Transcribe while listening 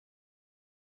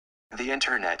The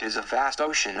internet is a vast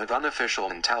ocean of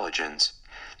unofficial intelligence.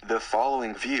 The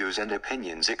following views and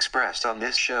opinions expressed on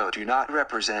this show do not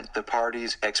represent the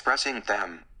parties expressing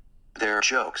them. They're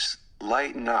jokes.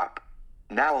 Lighten up.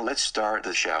 Now let's start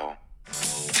the show.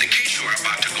 The case you are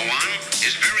about to go on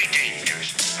is very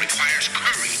dangerous, requires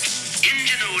courage,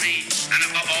 ingenuity, and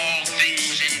above all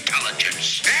things,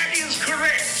 intelligence. That is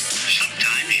correct.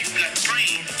 Sometimes you've got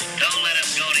brains. Don't let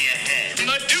them go to your head.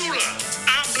 Medulla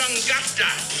oblongata.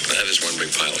 That is one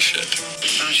big pile of shit.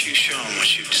 Why don't you show them what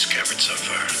you've discovered so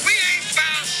far? We ain't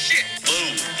found shit.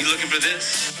 Boom. You looking for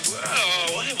this?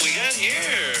 Whoa, what have we got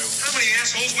here? How many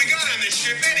assholes we got on this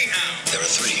ship anyhow? There are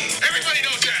 3. Everybody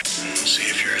knows that. See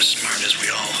if you're as smart as we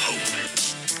all hope.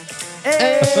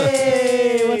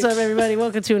 Hey, what's up, everybody?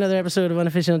 Welcome to another episode of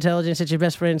Unofficial Intelligence. It's your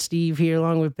best friend, Steve, here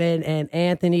along with Ben and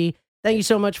Anthony. Thank you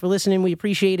so much for listening. We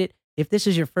appreciate it. If this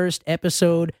is your first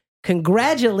episode,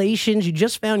 congratulations. You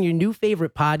just found your new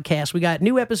favorite podcast. We got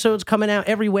new episodes coming out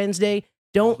every Wednesday.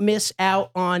 Don't miss out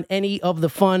on any of the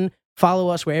fun. Follow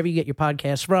us wherever you get your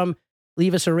podcasts from.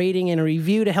 Leave us a rating and a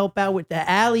review to help out with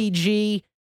the Ali G.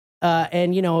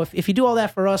 And, you know, if you do all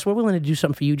that for us, we're willing to do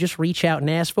something for you. Just reach out and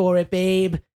ask for it,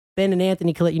 babe. Ben and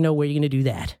Anthony can let you know where you're going to do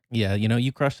that. Yeah, you know,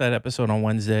 you crush that episode on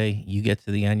Wednesday. You get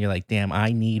to the end, you're like, damn,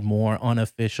 I need more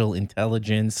unofficial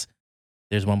intelligence.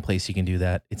 There's one place you can do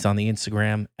that. It's on the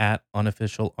Instagram at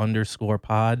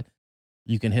unofficial_pod.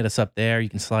 You can hit us up there. You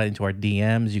can slide into our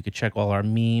DMs. You can check all our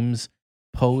memes,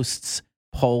 posts,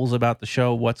 polls about the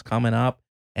show, what's coming up.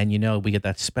 And, you know, we get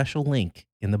that special link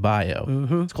in the bio.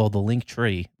 Mm-hmm. It's called the link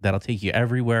tree. That'll take you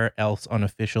everywhere else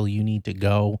unofficial you need to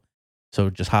go. So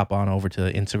just hop on over to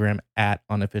Instagram at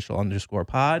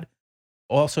unofficial_pod.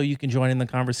 Also, you can join in the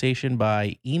conversation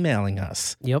by emailing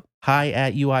us. Yep.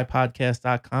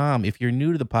 hi@uipodcast.com. If you're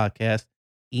new to the podcast,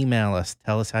 email us.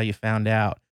 Tell us how you found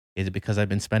out. Is it because I've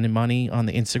been spending money on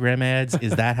the Instagram ads?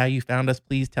 Is that how you found us?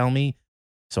 Please tell me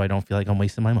so I don't feel like I'm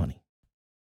wasting my money.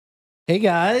 Hey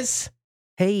guys,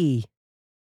 Hey.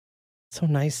 so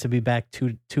nice to be back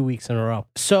two weeks in a row.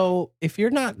 So if you're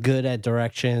not good at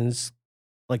directions,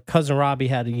 like Cousin Robbie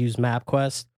had to use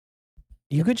MapQuest,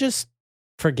 you could just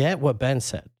forget what Ben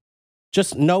said.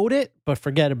 Just note it, but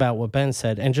forget about what Ben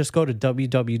said, and just go to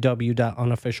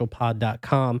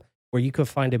www.unofficialpod.com, where you could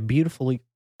find a beautifully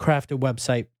crafted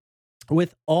website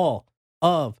with all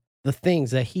of the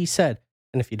things that he said.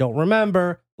 And if you don't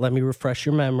remember, let me refresh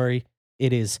your memory.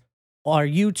 It is our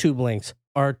YouTube links,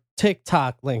 our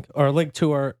TikTok link, or a link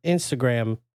to our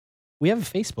Instagram. We have a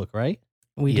Facebook, right?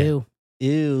 We Yeah. do.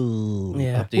 Ew.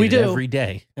 Yeah. Updated We do. every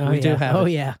day. Oh, We yeah. do have Oh,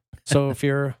 it. yeah. So if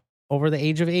you're over the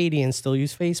age of 80 and still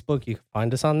use Facebook, you can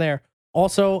find us on there.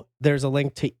 Also, there's a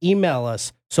link to email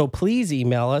us. So please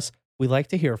email us. We like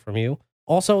to hear from you.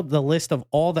 Also, the list of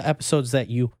all the episodes that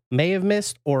you may have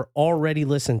missed or already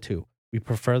listened to. We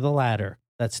prefer the latter.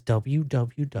 That's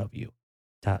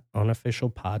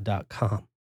www.unofficialpod.com.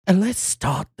 And let's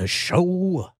start the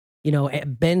show. You know,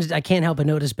 Ben, I can't help but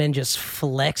notice Ben just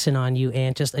flexing on you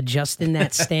and just adjusting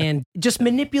that stand, just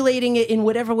manipulating it in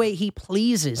whatever way he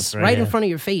pleases, That's right, right, in yeah. front of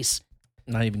your face.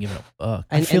 Not even giving a fuck.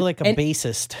 I feel like a and,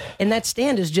 bassist. and that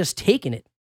stand is just taking it.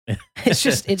 It's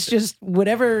just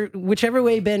whichever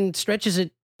way Ben stretches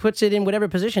it, puts it in whatever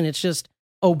position, it's just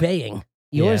obeying.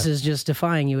 Yours is just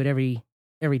defying you at every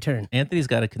turn. Anthony's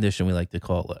got a condition we like to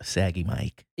call a saggy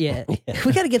mic. Yeah.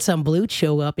 We got to get some blue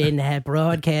show up in that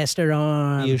broadcaster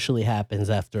arm. Usually happens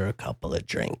after a couple of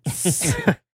drinks.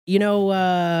 You know,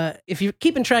 if you're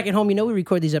keeping track at home, you know we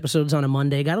record these episodes on a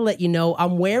Monday. Got to let you know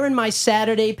I'm wearing my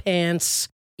Saturday pants.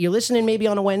 You're listening maybe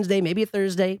on a Wednesday, maybe a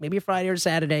Thursday, maybe a Friday or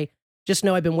Saturday. Just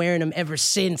know I've been wearing them ever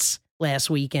since last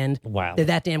weekend. Wow. They're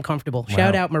that damn comfortable. Wow.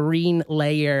 Shout out Marine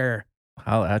Layer.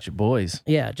 Holla at your boys.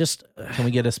 Yeah, just Can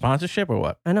we get a sponsorship or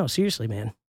what? I know, seriously,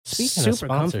 man. Speaking of Super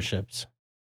comfy. sponsorships,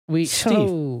 We Steve,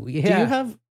 oh, yeah.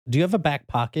 do you have a back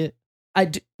pocket? I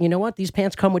do, you know what? These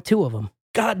pants come with 2 of them.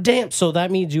 God damn! So that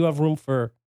means you have room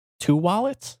for 2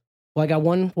 wallets, Well, I got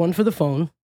one for the phone.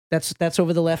 That's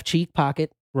over the left cheek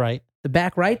pocket. right? The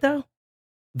back right though,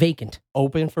 vacant.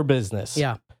 Open for business.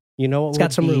 Yeah. You know what It's would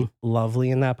got some be room.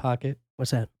 lovely in that pocket?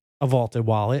 What's that? A vaulted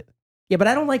wallet. Yeah, but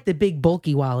I don't like the big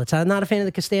bulky wallets. I'm not a fan of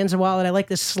the Costanza wallet. I like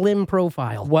the slim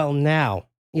profile. Well, now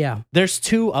Yeah. there's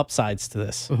 2 upsides to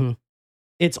this. Mhm.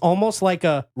 It's almost like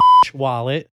a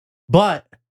wallet, but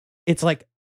it's like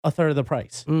a third of the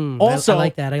price. Also- I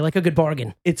like that. I like a good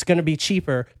bargain. It's going to be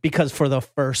cheaper because for the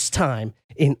first time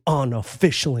in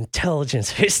unofficial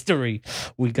intelligence history,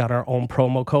 we got our own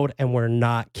promo code, and we're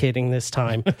not kidding this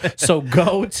time. So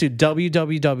go to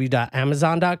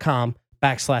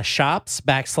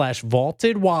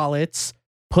www.amazon.com/shops/vaulted wallets.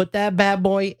 Put that bad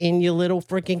boy in your little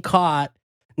freaking cart.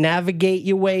 navigate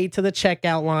your way to the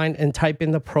checkout line and type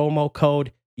in the promo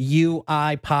code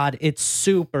UIPod. It's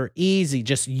super easy.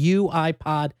 Just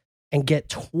UIPod and get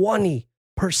 20%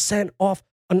 off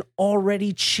an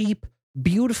already cheap,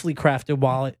 beautifully crafted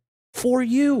wallet for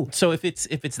you. So if it's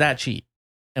that cheap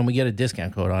and we get a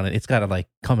discount code on it, it's got to like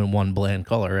come in one bland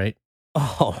color, right?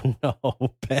 Oh no,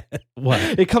 Ben. What?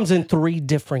 It comes in 3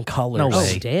 different colors. No Oh,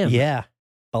 way. damn. Yeah.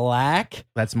 Black.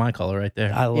 That's my color right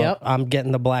there. I love Yep. I'm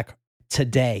getting the black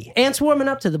today. Ant's warming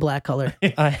up to the black color.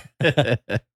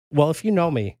 Well, if you know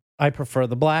me, I prefer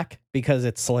the black because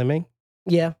it's slimming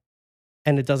Yeah,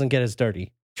 and it doesn't get as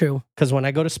dirty. true. Because when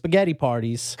I go to spaghetti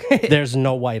parties, there's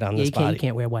no white on Yeah, this you body.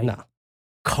 can't wear white. No.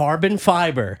 Carbon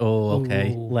fiber. Oh,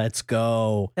 okay. Ooh. Let's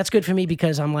go. That's good for me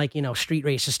because I'm like, street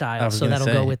racer I style. was So gonna that'll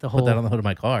say, go with the Put that on whole. the hood of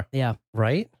my car. Yeah,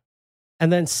 Right?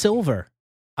 And then silver.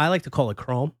 I like to call it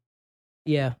chrome.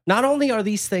 yeah. Not only are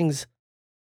these things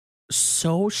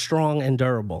so strong and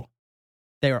durable,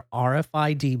 they're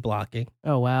RFID blocking,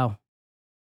 Oh, wow.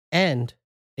 and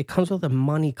it comes with a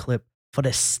money clip for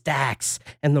the stacks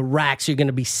and the racks you're going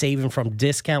to be saving from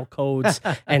discount codes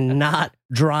and not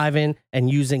driving and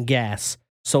using gas.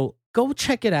 So go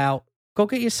check it out. Go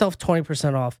get yourself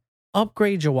 20% off.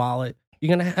 Upgrade your wallet.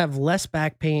 You're going to have less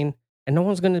back pain, and no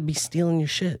one's going to be stealing your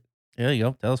shit. There you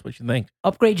go. Tell us what you think.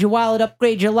 Upgrade your wallet,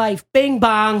 upgrade your life. Bing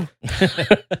bong.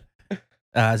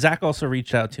 Zach also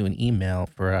reached out to an email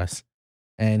for us,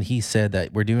 and he said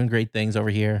that we're doing great things over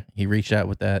here. He reached out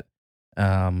with that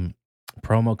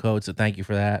promo code, so thank you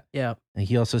for that. Yeah. And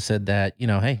he also said that,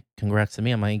 hey, congrats to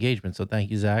me on my engagement. So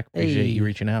thank you, Zach. Appreciate you Hey.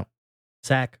 reaching out.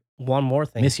 Zach, one more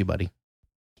thing. Miss you, buddy.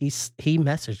 He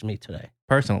messaged me today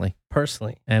Personally.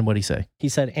 personally. And what'd he say? He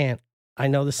said, Ant, I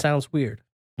know this sounds weird,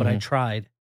 but I Mhm. tried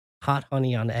hot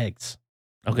honey on eggs.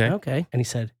 Okay. Okay. And he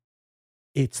said,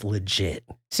 it's legit.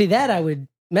 See, that I would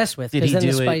mess with Did because he then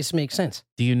the do it- spice makes sense.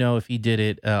 Do you know if he did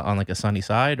it on like a sunny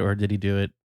side or did he do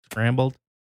it scrambled?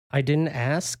 I didn't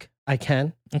ask. I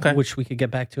can, Okay. which we could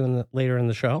get back to later in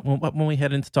the show. Well, when we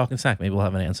head into Talking Sack, maybe we'll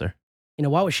have an answer.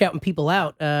 While we're shouting people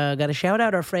out, got to shout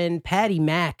out our friend Patty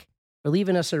Mack for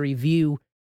leaving us a review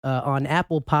on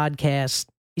Apple Podcasts.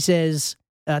 He says,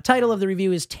 title of the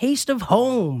review is Taste of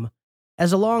Home.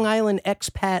 As a Long Island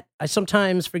expat, I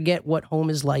sometimes forget what home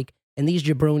is like, and these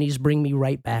jabronis bring me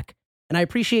right back. And I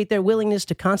appreciate their willingness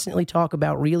to constantly talk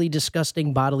about really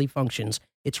disgusting bodily functions.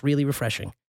 It's really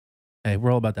refreshing. Hey,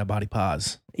 we're all about that body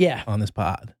pause Yeah, on this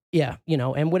pod. yeah,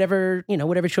 and whatever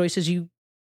choices you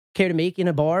care to make in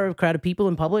a bar, a crowd of people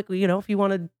in public, if you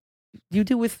want to, you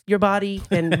do with your body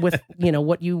and with,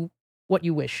 what you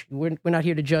wish. We're not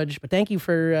here to judge, but thank you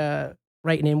for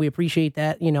writing in. We appreciate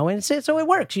that, and so it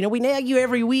works. We nag you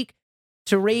every week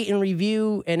to rate and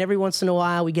review, and every once in a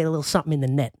while we get a little something in the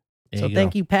net. There So you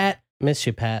thank go. you, Pat. Miss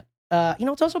you, Pat.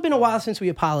 It's also been a while since we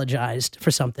apologized for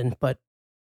something, but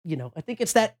I think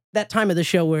it's that time of the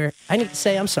show where I need to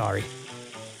say I'm sorry.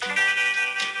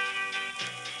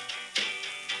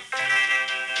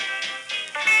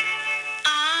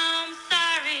 I'm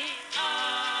sorry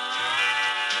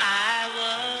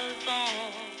I was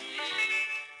born.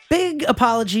 Big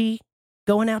apology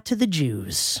going out to the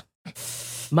Jews.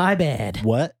 My bad.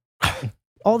 What?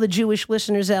 All the Jewish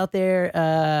listeners out there,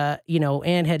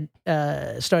 Ann had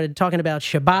started talking about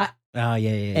Shabbat, Oh,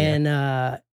 yeah.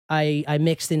 and I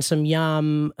mixed in some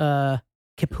Yom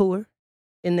Kippur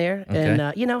in there, Okay.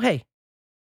 and hey,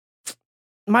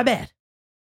 my bad.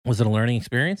 Was it a learning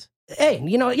experience? Hey,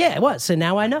 yeah, it was. So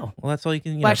now I know. Well, that's all you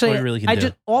can, Well, that's all actually, you really can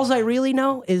do. all I really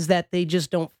know is that they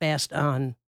just don't fast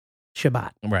on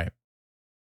Shabbat. Right.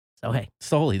 So hey, It's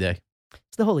the holy day.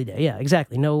 it's the holy day. Yeah,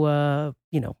 exactly. No,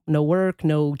 no work,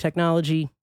 no technology,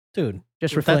 Dude,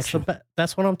 just that's, reflection.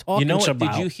 that's what I'm talking You know what?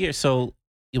 about. Did you hear? So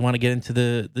you want to get into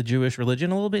the Jewish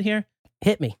religion a little bit here?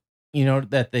 Hit me. You know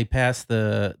that they passed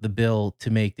the bill to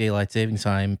make daylight savings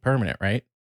time permanent, right?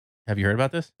 Have you heard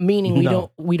about this? Meaning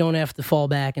No. we don't have to fall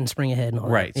back and spring ahead and all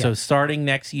that. Right. Yeah. So starting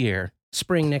next year,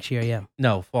 spring next year, yeah.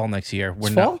 no, fall next year. We're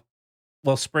It's not. fall?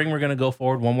 Well, spring we're going to go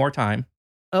forward one more time,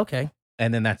 Okay.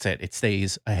 and then that's it. It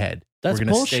stays ahead. That's we're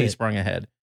going to stay bullshit. sprung ahead.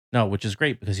 No, which is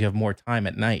great because you have more time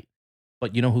at night.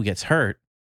 But you know who gets hurt?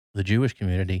 The Jewish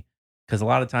community, because a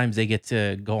lot of times they get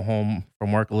to go home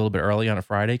from work a little bit early on a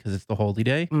Friday because it's the holy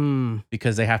day.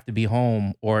 Because they have to be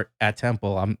home or at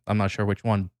temple. I'm not sure which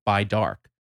one by dark.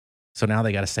 So now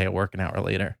they got to stay at work an hour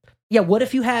later. Yeah, what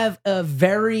if you have a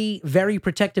very, very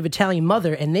protective Italian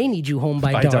mother and they need you home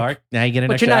by dark? Now you get an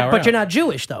But extra you're not hour but out. you're not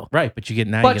Jewish though. Right, but you get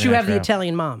now. But get you an have the extra hour.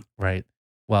 Italian mom. Right.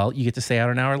 Well, you get to stay out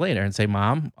an hour later and say,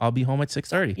 "Mom, I'll be home at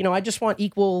 6:30." I just want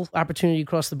equal opportunity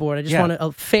across the board. I just Yeah. want a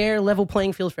fair, level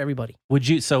playing field for everybody. Would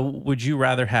you? So would you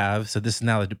rather have? So this is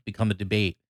now become a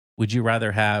debate. would you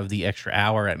rather have the extra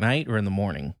hour at night or in the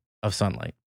morning of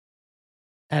sunlight?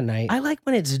 At night. I like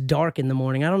when it's dark in the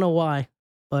morning. I don't know why,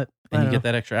 but I And you don't get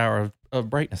know. that extra hour of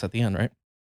brightness at the end, right?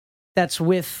 That's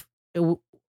with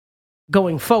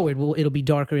going forward. It'll be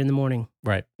darker in the morning.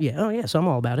 Right. Yeah. Oh yeah. So I'm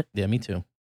all about it. Yeah, me too.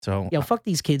 So Yo, fuck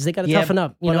these kids. They got to Yeah, toughen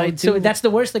up. You but know. I So do- that's the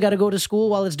worst. They got to go to school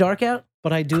while it's dark out.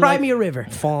 But I do Cry like me a river.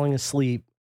 falling asleep,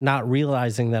 not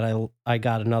realizing that I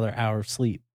got another hour of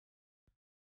sleep.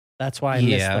 That's why I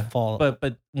missed the fall.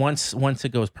 but once it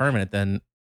goes permanent, then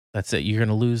that's it. You're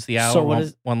gonna lose the hour So what one,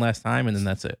 is- one last time, and then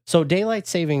that's it. So daylight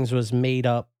savings was made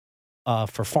up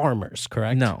for farmers,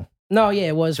 correct? No, No, yeah,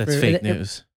 it was. that's for, fake it-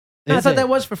 news. No, I Is thought it? that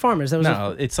was for farmers. That was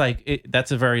No, it's like that's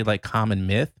a very like common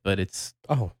myth, but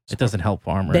Oh, it doesn't help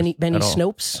farmers. Benny at all.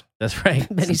 Snopes. That's right.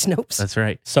 Benny Snopes. That's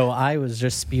right. so I was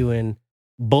just spewing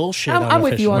bullshit. I'm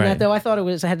with you on Right. that though. I thought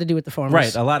it had to do with the farmers.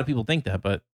 Right. A lot of people think that,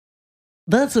 but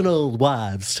That's an old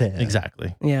wives' tale.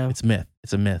 exactly, Yeah. it's myth.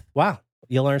 It's a myth. Wow,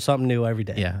 you learn something new every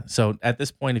day. Yeah. So at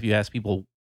this point, if you ask people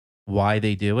why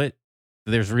they do it,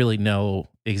 there's really no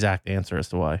exact answer as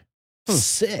to why.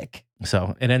 Sick.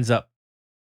 So it ends up,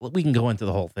 we can go into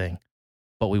the whole thing,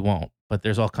 but we won't. But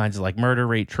there's all kinds of like murder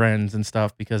rate trends and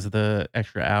stuff because of the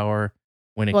extra hour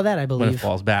when it Well, that I when it believe.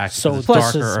 falls back. So because this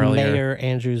it's darker is earlier. Mayor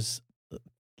Andrews'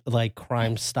 like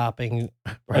crime stopping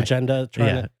Right. agenda,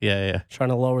 trying Yeah.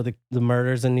 to lower the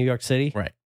murders in New York City.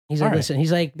 Right. He's like, All right. listen.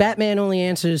 He's like, Batman only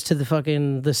answers to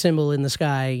the symbol in the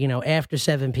sky. You know, after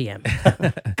 7 p.m.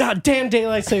 God damn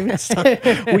daylight savings time.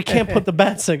 We can't put the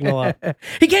bat signal up.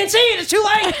 He can't see it. It's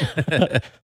too late.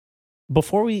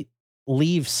 Before we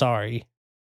leave, sorry.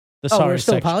 The Oh, sorry we're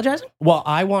still section. apologizing. Well,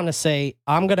 I want to say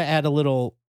I'm going to add a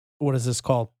little, what is this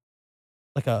called?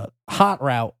 Like a hot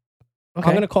route. Okay.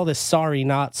 I'm going to call this sorry,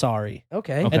 not sorry.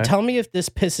 Okay. Okay. And tell me if this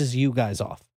pisses you guys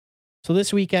off. So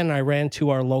this weekend, I ran to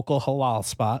our local halal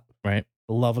spot. Right.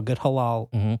 Love a good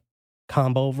halal Mhm.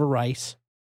 combo over rice.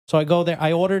 So I go there.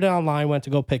 I ordered it online, went to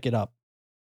go pick it up.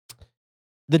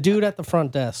 The dude at the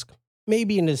front desk,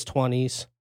 maybe in his 20s,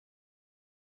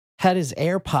 had his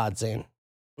AirPods in.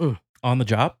 On the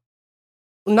job?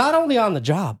 Not only on the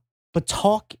job, but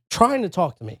trying to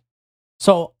talk to me.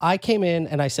 So I came in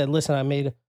and I said, listen,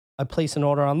 I placed an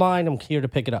order online. I'm here to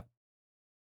pick it up.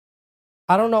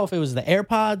 I don't know if it was the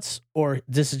AirPods or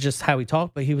this is just how he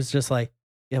talked, but he was just like,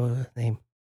 yeah, what's his name?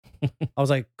 I was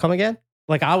like, come again?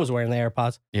 Like I was wearing the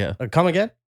AirPods. Yeah. Like, come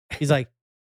again? He's like,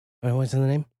 what's the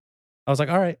name? I was like,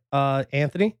 all right,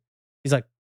 Anthony. He's like,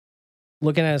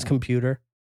 looking at his computer.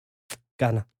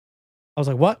 Got nothing. I was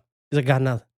like, what? He's like, got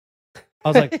nothing. I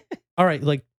was like, all right,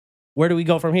 like, where do we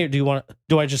go from here?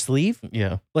 Do I just leave?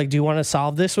 Yeah. Like, do you want to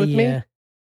solve this with me? Yeah.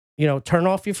 You know, turn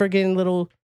off your friggin' little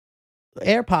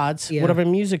AirPods, Yeah. whatever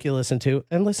music you listen to,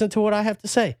 and listen to what I have to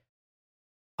say.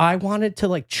 I wanted to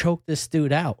like choke this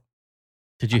dude out.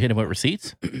 Did you hit him with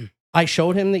receipts? I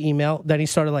showed him the email. Then he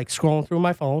started like scrolling through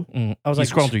my phone. I was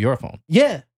He's like, scrolling through your phone.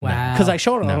 yeah. Wow. Because I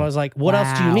showed him. No. I was like, what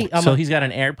else do you Wow. need? I'm So like, he's got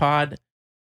an AirPod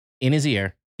in his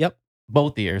ear. Yep.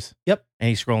 Both ears. Yep. And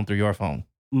he's scrolling through your phone.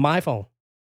 my phone.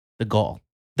 The gall.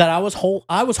 That I was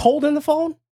holding the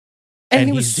phone. And,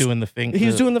 he was doing the thing. he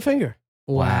was doing the finger.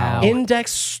 Wow.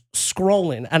 Index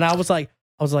scrolling. And I was like,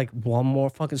 one more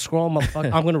fucking scroll,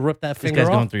 motherfucker. I'm gonna rip that This finger guy's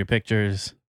off. going through your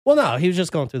pictures. Well, no, he was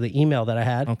just going through the email that I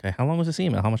had. Okay. How long was this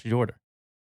email? How much did you order?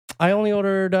 I only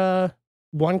ordered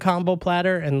one combo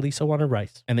platter and Lisa wanted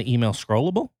rice. And the email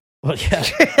scrollable? Well, yeah.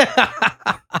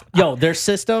 Yo, their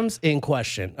systems in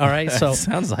question. All right. So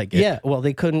sounds like it. yeah, well,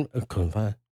 they couldn't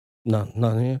find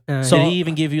none here. So- Did he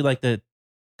even give you like the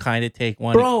kind of take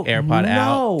one Bro, AirPod out?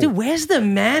 no. Dude, where's the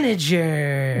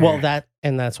manager? Well,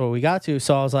 that's what we got to.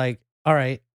 So I was like, all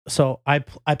right. So I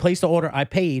placed the order. I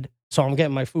paid. So I'm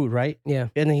getting my food, right? Yeah.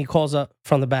 And then he calls up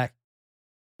from the back,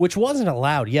 which wasn't a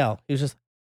loud yell. He was just,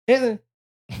 "Eh."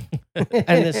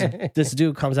 And this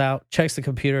dude comes out, checks the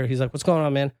computer. He's like, what's going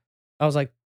on, man? I was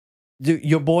like, dude,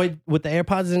 your boy with the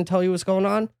AirPods didn't tell you what's going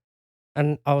on?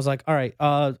 And I was like, all right,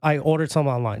 I ordered some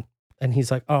online. And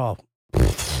he's like, oh,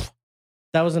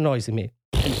 that was a noise he made.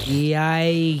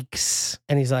 Yikes.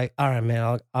 And he's like, all right,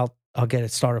 man, I'll get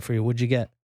it started for you. What'd you get?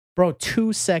 Bro,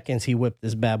 2 seconds he whipped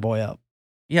this bad boy up.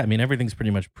 Yeah, I mean everything's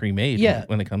pretty much pre-made. Yeah.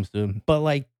 when it comes to But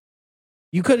like,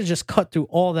 you could have just cut through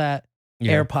all that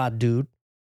AirPod dude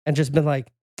and just been like,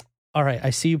 all right, I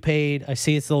see you paid. I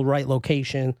see it's the right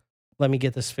location. Let me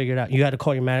get this figured out. You had to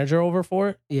call your manager over for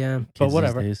it? Yeah. kids But these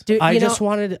whatever. days. Dude, I you just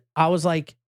know, I was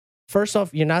like, first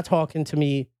off, you're not talking to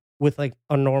me with like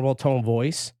a normal tone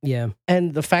voice. yeah.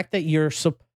 And the fact that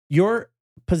your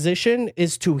position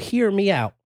is to hear me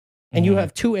out and you Mhm.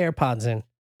 have 2 AirPods in.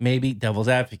 Maybe devil's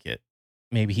advocate.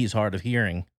 Maybe he's hard of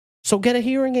hearing. So get a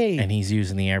hearing aid. And he's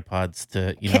using the AirPods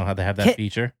to, you know how they have that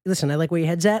feature? Listen, I like where your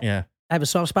head's at. Yeah. I have a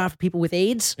soft spot for people with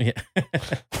AIDS. Yeah.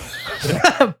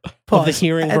 Of the Pause.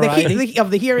 hearing Of the variety.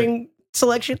 of the hearing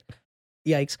selection.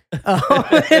 Yikes.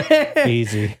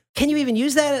 Easy. Can you even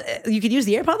use that? You could use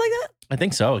the AirPod like that? I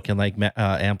think so. It can like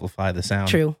amplify the sound.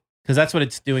 True. Because that's what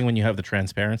it's doing when you have the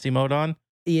transparency mode on.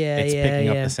 Yeah, It's yeah, picking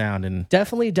yeah. up the sound and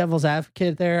Definitely devil's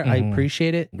advocate there. I Mhm.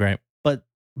 appreciate it. great. But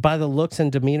by the looks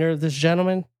and demeanor of this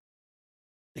gentleman,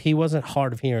 he wasn't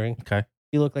hard of hearing. Okay.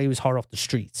 He looked like he was hard off the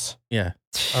streets. Yeah.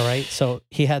 All right. So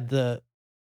he had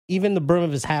even the brim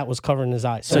of his hat was covering his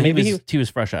eyes. So, So maybe he was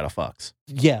fresh out of fucks.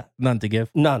 yeah, None to give.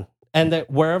 none. And that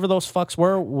wherever those fucks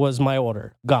were was my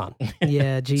order. Gone.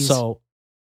 Yeah, geez. So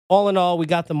all in all, we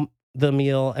got the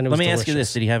meal and it was Let me ask you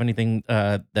this. delicious. Did he have anything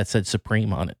that said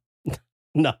Supreme on it?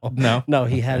 No. No. No,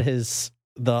 he had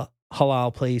the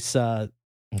halal place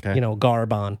Okay.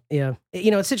 garb on. yeah.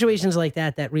 It's situations like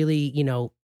that that really,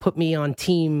 put me on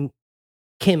team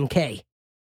Kim K.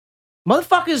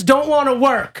 Motherfuckers don't want to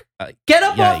work. Get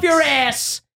up off yikes. your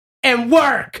ass and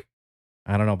work.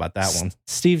 I don't know about that one.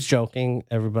 Steve's joking,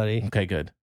 everybody. Okay,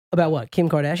 good. About what? Kim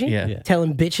Kardashian? Yeah. Yeah.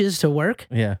 Telling bitches to work?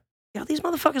 Yeah. Yo, these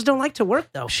motherfuckers don't like to work,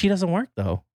 though. She doesn't work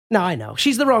though. No, I know.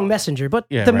 She's the wrong messenger, but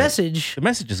Yeah, the right. message The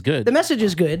message is good.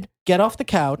 is good, Get off the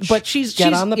couch. but she's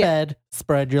get on the yeah, bed.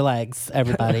 Spread your legs,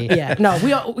 everybody. Yeah, no,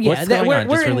 we all, yeah, What's that, going on?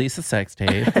 Just in release the sex tape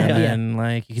and Yeah. then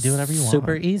like you can do whatever you want.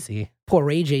 Super easy. poor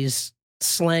Ray J's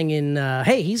slanging.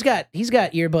 Hey, he's got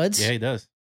earbuds. Yeah, he does.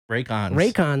 Raycons.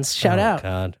 Raycons. Shout Oh, out.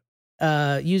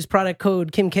 God. Use product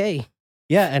code Kim K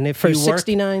Yeah, and if for you work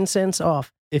 69 cents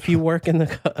off. if you work in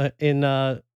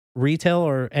the retail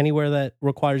or anywhere that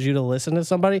requires you to listen to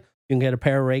somebody, you can get a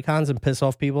pair of Raycons and piss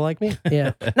off people like me.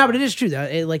 Yeah, no, but it is true though.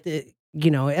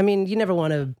 I mean, you never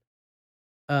want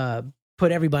to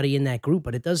put everybody in that group,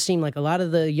 but it does seem like a lot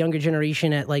of the younger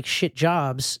generation at like shit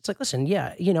jobs. It's like, listen,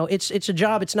 yeah, it's a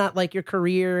job. It's not like your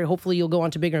career. Hopefully, you'll go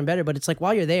on to bigger and better. But it's like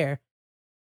while you're there,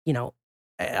 I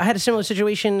had a similar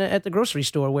situation at the grocery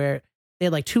store where they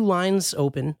had like two lines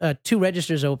open, two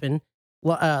registers open,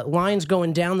 lines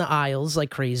going down the aisles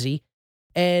like crazy,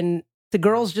 and the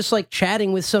girl's just like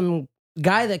chatting with some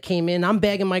guy that came in. I'm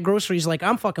bagging my groceries like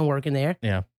I'm fucking working there.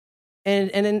 Yeah.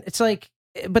 And then it's like,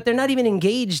 but they're not even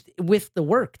engaged with the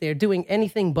work. They're doing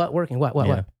anything but working. What? Yeah.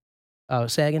 What? Oh,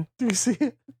 sagging. Do you see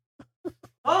it?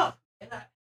 Oh, I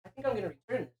think I'm gonna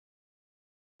return it.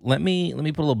 Let me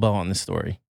put a little bow on this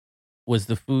story. Was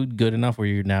the food good enough where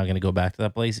you're now going to go back to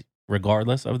that place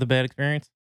regardless of the bad experience?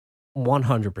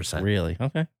 100%. Really?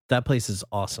 Okay. That place is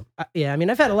awesome. Yeah, I mean,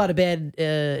 I've had a lot of bad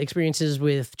experiences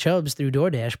with Chubbs through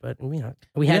DoorDash, but we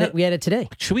had it. We had it today.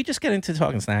 Should we just get into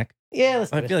talking snack? Yeah,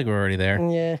 let's do I feel like we're already there.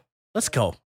 Yeah. Let's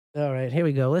go. All right, here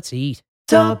we go. Let's eat.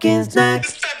 Talking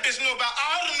snacks. This fat bitch know about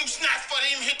all the new snacks before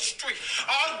they even hit the street.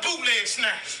 All the bootleg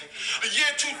snacks. The year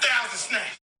 2000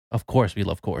 snacks. Of course, we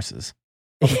love courses.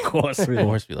 Of course. Of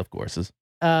course, we love courses.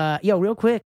 Yo, real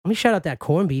quick, let me shout out that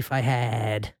corned beef I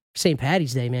had St.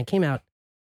 Patty's Day. Man, came out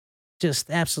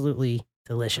just absolutely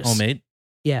delicious. Homemade?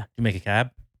 Yeah. You make a cab?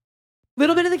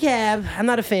 Little bit of the cab. I'm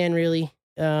not a fan really.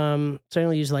 So I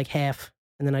only use like half,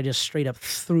 and then I just straight up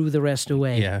threw the rest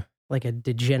away. Yeah. Like a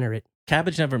degenerate.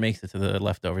 Cabbage never makes it to the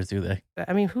leftovers, do they?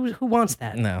 I mean, who wants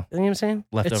that? No. You know what I'm saying?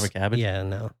 Leftover cabbage? Yeah,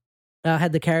 no.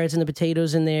 Had the carrots and the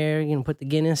potatoes in there. Put the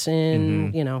Guinness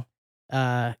in.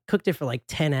 Cooked it for like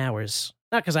 10 hours.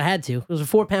 Not because I had to. It was a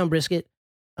 4-pound brisket.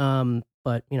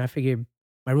 But I figured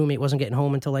my roommate wasn't getting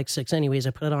home until like 6 anyways.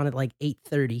 I put it on at like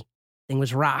 8:30. Thing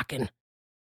was rocking.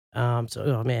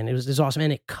 Oh man, it was awesome,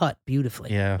 and it cut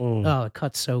beautifully. Yeah. Oh, it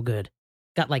cut so good.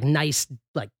 Got like nice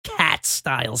like cat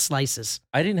style slices.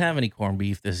 I didn't have any corned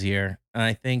beef this year. And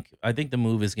I think the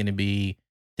move is going to be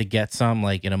to get some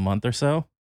like in a month or so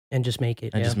And just make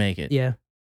it. and yeah. just make it. Yeah.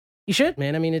 You should,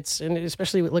 man. I mean, and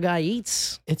especially what Lagai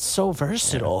eats. It's so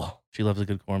versatile. She loves a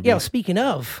good corned Yo, beef. speaking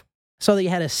of, saw that you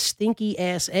had a stinky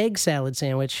ass egg salad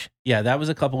sandwich. Yeah, that was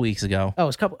a couple weeks ago. Oh,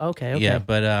 it's okay. Yeah,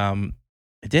 but I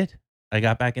did. I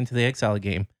got back into the egg salad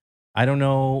game. I don't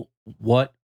know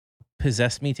what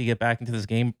possessed me to get back into this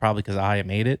game, probably because I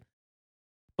made it.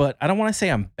 But I don't want to say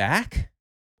I'm back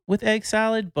with egg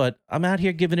salad, but I'm out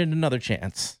here giving it another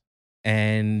chance.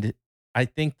 And I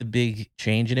think the big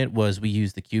change in it was we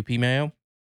used the QP mayo,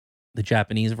 the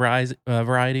Japanese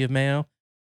variety of mayo.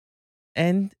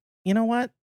 And you know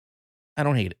what? I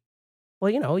don't hate it.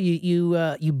 Well,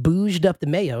 you bouged up the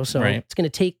mayo, so Right. it's gonna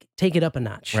take it up a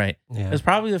notch. Right. Yeah. It was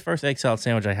probably the first egg salad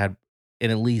sandwich I had in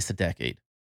at least a decade.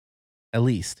 At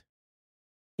least.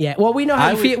 Yeah. Well, we know how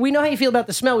I you would- feel. We know how you feel about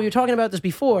the smell. We were talking about this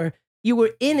before. You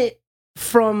were in it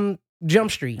from Jump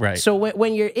Street, Right. So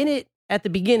when you're in it at the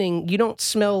beginning, you don't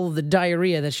smell the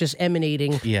diarrhea that's just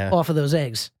emanating Yeah. off of those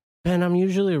eggs. Ben, I'm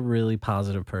usually a really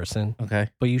positive person, Okay.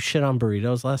 but you shit on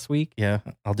burritos last week. Yeah.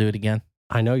 I'll do it again.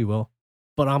 I know you will,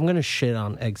 but I'm gonna shit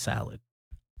on egg salad.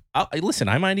 Listen,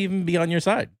 I might even be on your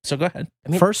side. So go ahead.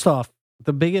 First off,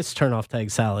 the biggest turnoff to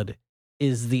egg salad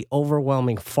is the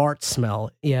overwhelming fart smell.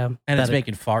 Yeah. And it's That-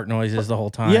 making fart noises the whole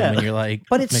time. Yeah. And you're like,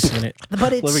 But it's mixing it.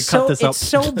 but it's Let me so cut this up. it's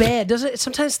so bad. Doesn't it?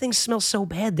 Sometimes things smell so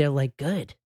bad they're like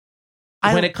good.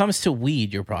 When it comes to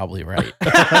weed, you're probably right.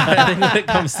 I think when it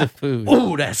comes to food.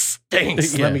 Ooh, that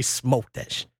stinks. Yeah. Let me smoke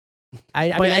that shit.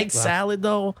 I But mean, egg salad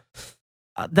though,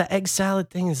 the egg salad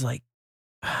thing is like,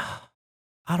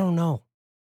 I don't know.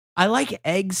 I like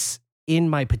eggs in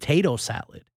my potato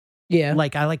salad. yeah.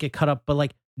 Like I like it cut up, but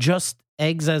like just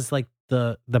eggs as like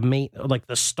the main, like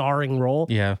the starring role.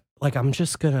 Yeah. Like I'm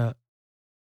just gonna,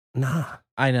 nah.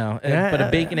 I know. But a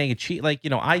bacon, egg, and cheese, like,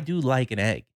 I do like an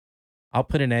egg. I'll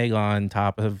put an egg on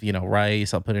top of,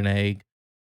 rice. I'll put an egg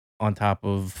on top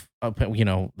of,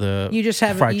 the You just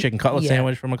have fried chicken cutlet yeah.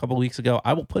 sandwich from a couple weeks ago.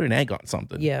 I will put an egg on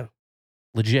something. Yeah.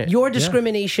 Legit. Your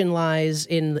discrimination lies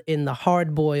in the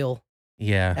hard boil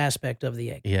yeah. aspect of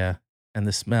the egg. Yeah. And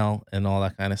the smell and all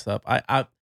that kind of stuff.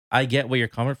 I get where you're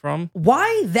coming from.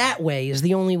 Why that way is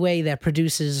the only way that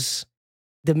produces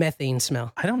the methane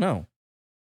smell. I don't know.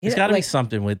 There's Yeah, got to be like-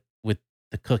 something with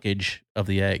the cookage of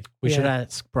the egg. We should Yeah.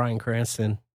 ask Bryan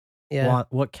Cranston Yeah.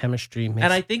 what chemistry makes.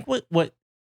 And I think what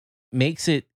makes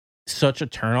it such a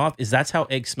turnoff is that's how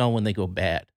eggs smell when they go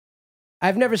bad.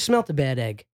 I've never smelt a bad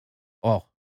egg. Oh,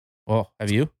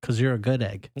 have you? because you're a good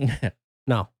egg. You've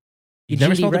No,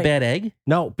 never GD smelled a right. bad egg?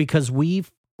 no, because we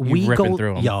ripping go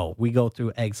through 'em. we go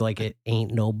through eggs like it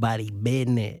ain't nobody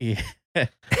business. Yeah.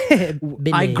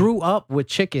 I grew up with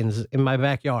chickens in my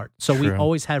backyard, so we True.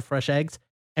 always had fresh eggs,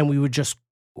 and we would just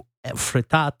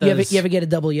frittatas. You ever get a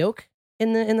double yolk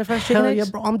in the fresh chicken Hell yeah,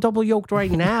 eggs? bro! I'm double yoked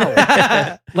right now.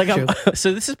 like I'm,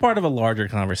 So this is part of a larger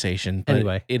conversation. But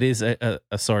Anyway. it is a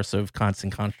source of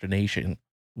constant consternation,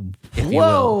 if you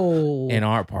will, Whoa. in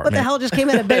our What apartment. the hell just came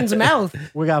out of Ben's mouth?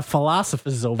 we got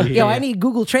philosophers over here. Yo, I need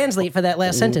Google Translate for that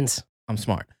last sentence. I'm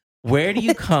smart. Where do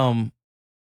you come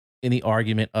in the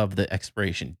argument of the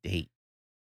expiration date?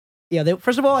 Yeah,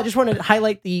 first of all, I just want to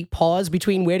highlight the pause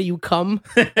between where do you come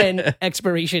and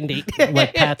expiration date.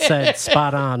 like Pat said,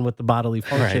 spot on with the bodily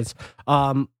functions.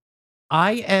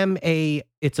 I am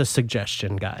it's a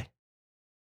suggestion guy.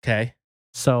 Okay.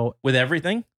 So With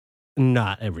everything?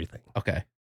 not everything. Okay.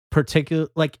 Particular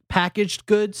like packaged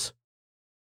goods,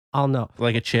 I'll know.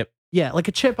 Like a chip. Yeah, like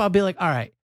a chip, I'll be like, all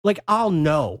right. Like I'll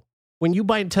know. When you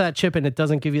bite into that chip and it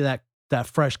doesn't give you that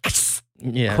fresh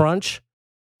Yeah. crunch.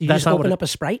 You That's just not what open it- up a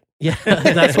Sprite? Yeah,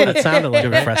 that's what it sounded like.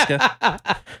 Give it Fresca.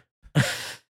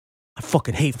 I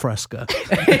fucking hate Fresca.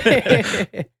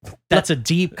 That's a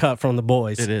deep cut from the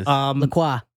boys. It is. La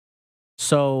Croix.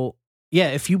 So yeah,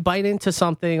 if you bite into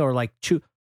something or like chew,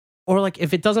 or like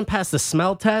if it doesn't pass the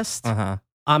smell test, Uh-huh.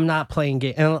 I'm not playing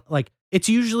game. And like it's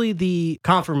usually the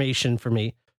confirmation for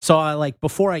me. So I like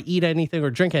before I eat anything or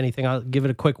drink anything, I'll give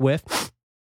it a quick whiff,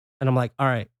 and I'm like, all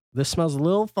right, this smells a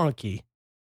little funky.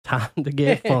 Time to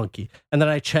get funky. And then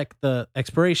I check the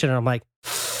expiration, and I'm like,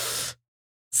 it's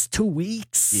 2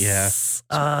 weeks.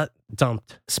 Yeah.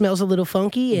 Dumped. Smells a little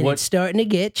funky and What- it's starting to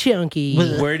get chunky.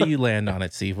 Where do you land on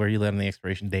it, Steve? Where do you land on the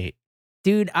expiration date?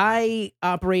 Dude, I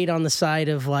operate on the side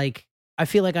of like, I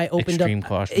feel like I opened Extreme up.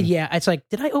 caution. Yeah, it's like,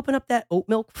 did I open up that oat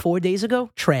milk 4 days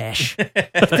ago? Trash. I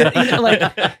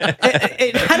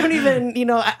don't even,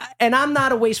 and I'm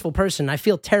not a wasteful person. I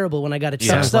feel terrible when I got to chuck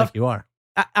Yeah. Sounds stuff. like you are.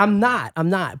 I'm not.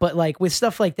 But like with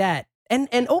stuff like that, and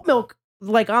oat milk,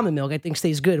 like almond milk, I think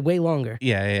stays good way longer.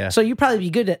 Yeah. So you'd probably be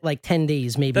good at like 10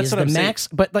 days, maybe That's is what the I'm saying. max.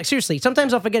 But like seriously,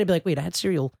 sometimes I'll forget to be like, wait, I had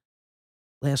cereal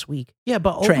last week. Yeah,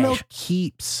 but oat Trash. milk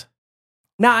keeps.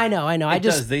 No, I know. I It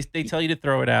just does. They tell you to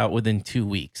throw it out within 2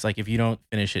 weeks. Like if you don't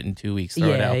finish it in 2 weeks, throw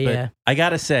it Yeah, out. But yeah. I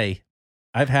gotta say,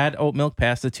 I've had oat milk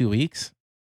past the 2 weeks.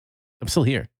 I'm still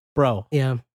here. Bro,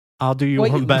 yeah. I'll do you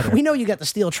Well, one better. We know you got the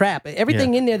steel trap.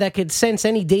 Everything in there that could sense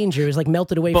any danger is like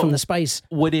melted away But- from the spice.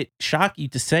 Would it shock you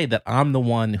to say that I'm the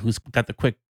one who's got the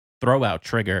quick throw out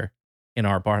trigger in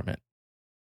our apartment?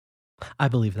 I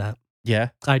believe that. Yeah.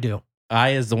 I do.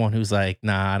 I is the one who's like,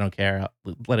 nah, I don't care.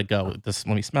 Let it go. Just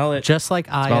let me smell it. Just like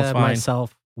I Smells fine.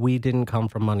 myself, we didn't come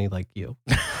from money like you.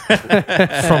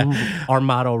 From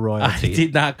Armado I royalty.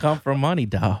 did not come from money,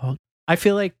 dog. I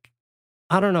feel like,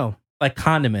 I don't know. Like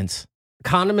condiments,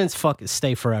 Condiments fucking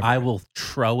stay forever. I will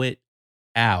throw it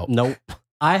out. Nope.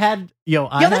 I had,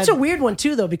 That's a weird one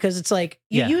too, though, because it's like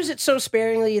you Yeah. use it so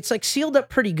sparingly. It's like sealed up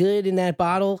pretty good in that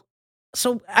bottle,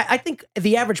 So I think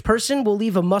the average person will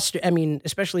leave a mustard. I mean,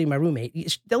 especially my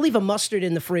roommate, they'll leave a mustard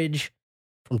in the fridge.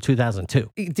 From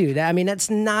 2002. Dude, I mean, that's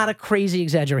not a crazy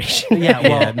exaggeration. Yeah,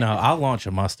 well, Yeah, no, I'll launch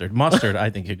a mustard. Mustard, I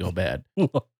think could go bad. No,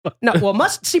 well,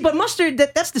 but mustard,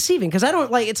 that's deceiving because I don't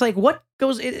like, it's like what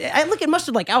goes, I look at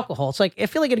mustard like alcohol. It's like, I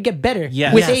feel like it'd get better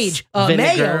Yes. with Yes. age. Vinegar,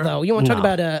 Mayo, though, you want to talk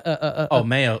no. about Oh,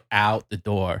 mayo out the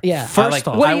door. yeah. First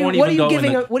off, What I are you, won't what are even you go in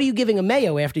giving? the- What are you giving a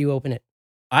mayo after you open it?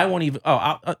 I won't even.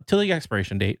 Oh, till the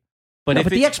expiration date. But No, if but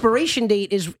the it's- expiration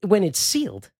date is when it's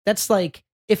sealed. That's like,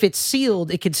 if it's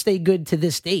sealed, it could stay good to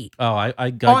this date. Oh, I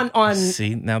got On-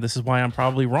 See, now this is why I'm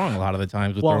probably wrong a lot of the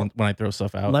times with Well, when I throw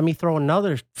stuff out. Let me throw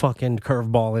another fucking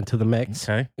curveball into the mix.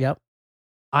 Okay.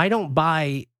 I don't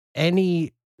buy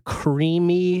any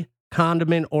creamy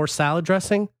condiment or salad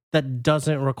dressing that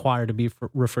doesn't require to be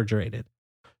refrigerated.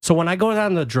 So when I go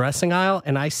down the dressing aisle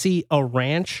and I see a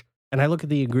ranch and I look at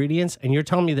the ingredients and you're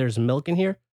telling me there's milk in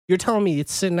here, you're telling me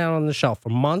it's sitting out on the shelf for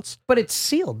months. But it's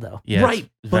sealed, though. Yeah, Right,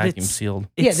 it's but vacuum it's- sealed.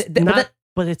 Yeah, It's but not, that-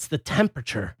 but it's the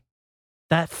temperature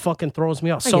that fucking throws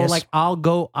me off. I So guess. like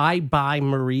I buy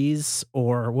Marie's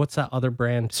or what's that other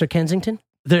brand? Sir Kensington?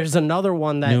 There's another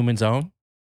one that Newman's Own.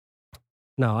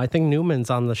 no, I think Newman's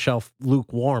on the shelf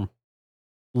lukewarm.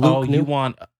 Oh, you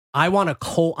want I want a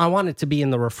cold. I want it to be in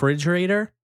the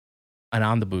refrigerator. and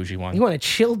I'm the bougie one. You want a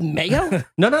chilled mayo?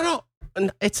 No.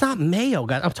 It's not mayo,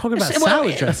 guys. I'm talking about Well,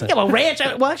 salad dressing. Yeah, well, ranch.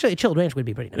 Well, actually, a chilled ranch would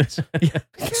be pretty nice.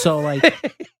 So like,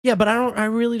 yeah, but I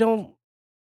really don't.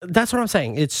 That's what I'm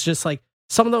saying. It's just like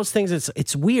some of those things.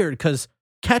 It's weird because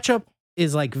ketchup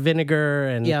is like vinegar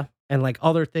and Yeah. and like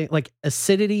other things like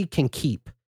acidity can keep.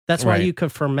 That's why Right. you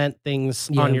could ferment things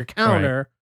Yeah. on your counter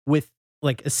with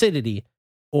like acidity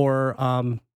or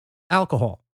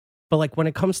alcohol. But like when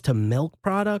it comes to milk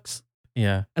products,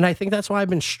 Yeah. and I think that's why I've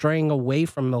been straying away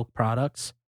from milk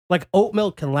products. Like oat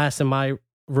milk can last in my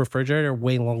refrigerator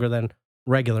way longer than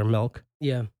regular milk,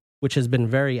 Yeah. which has been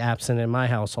very absent in my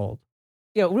household.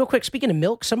 Yeah, real quick, speaking of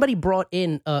milk, somebody brought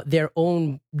in their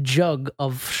own jug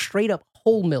of straight up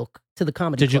whole milk to the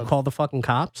comedy Did you club. call the fucking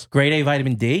cops? Grade A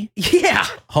vitamin D. Yeah,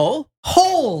 Whole.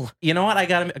 whole. You know what? I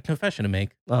got a confession to make.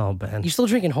 Oh, Ben. You still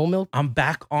drinking whole milk? I'm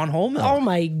back on whole milk. Oh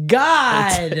my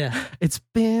god! It's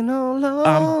been a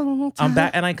long time. I'm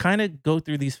back, and I kind of go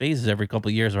through these phases every couple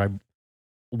of years where I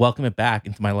welcome it back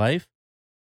into my life,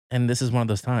 and this is one of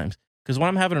those times. Because when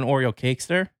I'm having an Oreo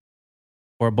cakester,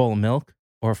 or a bowl of milk,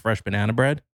 or a fresh banana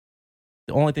bread,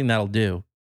 the only thing that'll do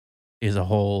is a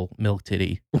whole milk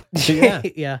titty. Yeah.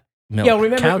 yeah. Milk. Yo,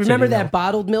 Cow remember titty that milk.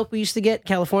 bottled milk we used to get in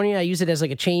California? I use it as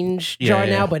like a change Yeah, jar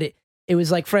yeah. now, but it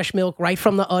was like fresh milk right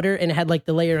from the udder, and it had like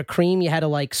the layer of cream you had to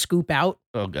like scoop out.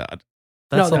 Oh God.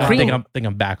 No, the a lot. cream- I think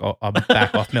I'm back. I'm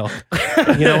back off milk.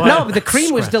 You know what? No, but the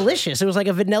cream was Scratch. delicious. It was like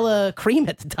a vanilla cream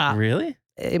at the top. Really?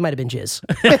 It might have been jizz.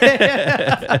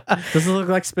 Does it look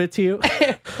like spit to you?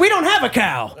 We don't have a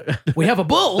cow. We have a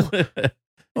bull.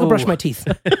 I'll brush Ooh. my teeth.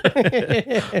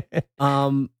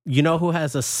 You know who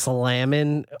has a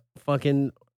slamming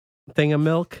fucking thing of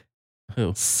milk?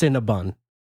 Who? Cinnabon.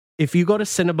 If you go to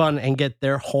Cinnabon and get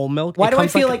their whole milk, Why it do I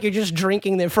comes feel a- like you're just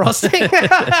drinking their frosting?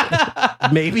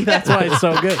 Maybe that's why it's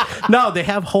so good. No, they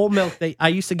have whole milk. I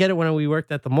used to get it when we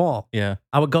worked at the mall. Yeah.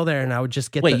 I would go there and I would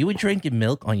just get Wait, the, you were drinking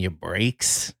milk on your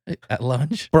breaks at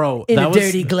lunch? bro, In that a was,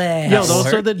 dirty glass. Yo,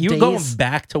 those are the You were going days-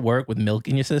 back to work with milk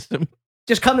in your system?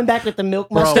 Just coming back with the milk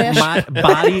Bro, mustache. my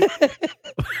body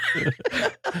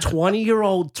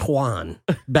 20-year-old Twan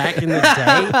back in the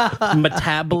day,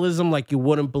 metabolism like you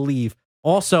wouldn't believe.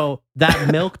 Also,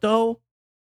 that milk though,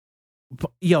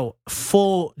 yo,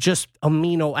 full just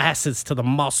amino acids to the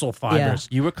muscle fibers,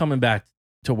 You were coming back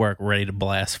to work ready to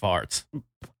blast farts.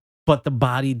 but the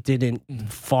body didn't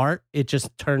fart. It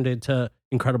just turned into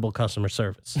incredible customer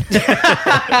service.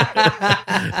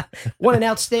 Won an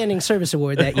outstanding service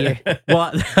award that year.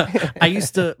 Well,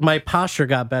 my posture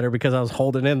got better because I was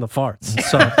holding in the farts.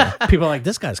 So people are like,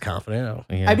 this guy's confident.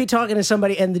 Yeah. I'd be talking to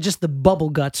somebody, and just the bubble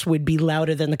guts would be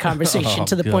louder than the conversation Oh,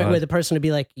 to the point God. where the person would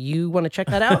be like, "You want to check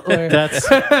that out?" Or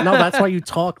That's why you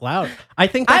talk loud. I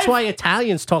think that's I've- why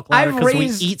Italians talk louder I've because we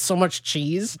raised- eat so much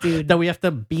cheese, dude, that we have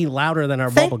to be louder than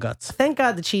our bubble guts. Thank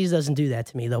God the cheese doesn't do that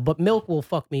to me though. But milk will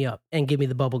fuck me up and give me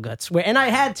the bubble guts. And I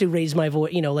had to raise my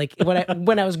voice. You know, like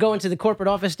when I was going to the corporate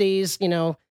office days. You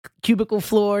know, cubicle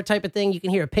floor type of thing. You can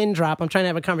hear a pin drop. I'm trying to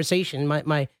have a conversation.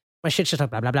 My shit's just like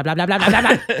blah blah blah blah blah blah blah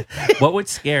blah. What would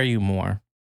scare you more?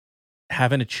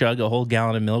 Having to chug a whole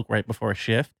gallon of milk right before a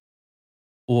shift?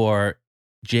 Or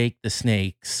Jake the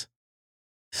Snake's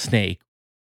snake?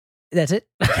 That's it.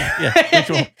 Yeah, which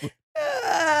one?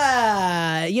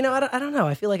 You know, I don't know.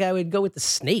 I feel like I would go with the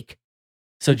snake.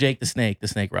 So Jake the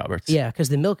Snake Roberts. Yeah, because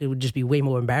the milk, it would just be way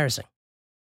more embarrassing.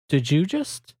 Did you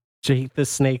just Jake the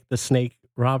Snake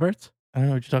Roberts? I don't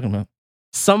know what you're talking about.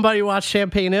 Somebody watched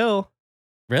Champagne Hill.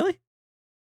 Really?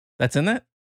 That's in that?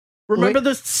 Remember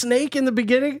the snake in the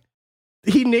beginning?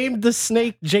 He named the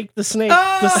snake Jake the Snake.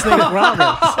 The Snake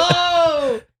Roberts.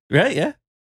 Oh! Right? Yeah.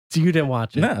 So you didn't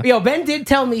watch it? No. Yo, Ben did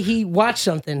tell me he watched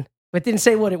something, but didn't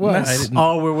say what it was. I didn't.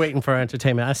 Oh, we're waiting for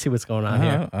entertainment. I see what's going on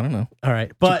here. I don't know. All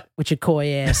right. But, With your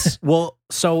coy ass. well,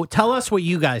 so tell us what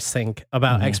you guys think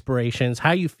about expirations.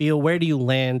 How you feel? Where do you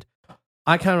land?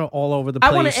 I kind of all over the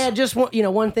place. I want to add just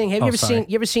one thing. Have Oh, you sorry.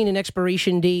 ever seen an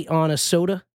expiration date on a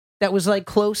soda that was like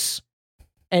close?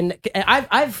 And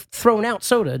I've thrown out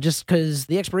soda just because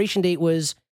the expiration date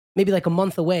was maybe like a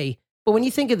month away. But when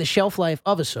you think of the shelf life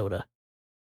of a soda,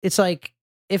 it's like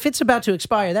if it's about to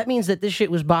expire, that means that this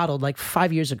shit was bottled like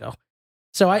 5 years ago.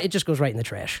 So it just goes right in the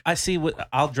trash. I see what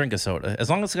I'll drink a soda. As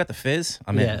long as it's got the fizz,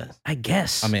 I'm in. I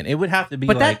guess. I mean, it would have to be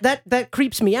But like that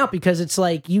creeps me out because it's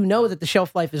like you know that the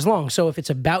shelf life is long. So if it's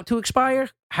about to expire,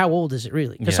 how old is it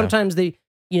really? Because Yeah. sometimes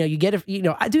you get it.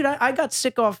 I got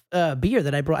sick off beer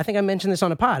that I brought. I think I mentioned this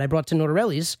on a pod. I brought to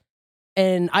Notarelli's,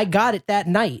 and I got it that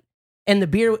night, and the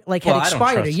beer had Well, I don't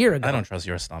expired a trust- year ago. I don't trust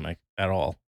your stomach at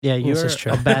all. Yeah, This you're is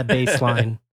true. a bad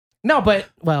baseline. No, but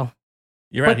well,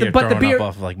 You're But out the- here but the throwing beer- up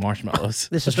off of like marshmallows.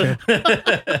 this is true. you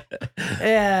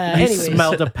Anyways.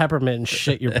 smelled the peppermint and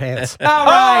shit your pants. All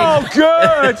right.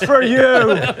 good for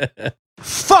you.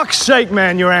 Fuck's sake,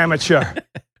 man, you're amateur.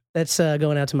 That's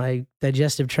going out to my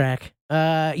digestive tract.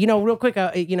 Real quick,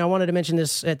 I wanted to mention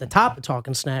this at the top of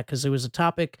Talking Snack because there was a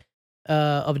topic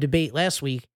of debate last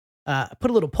week. I put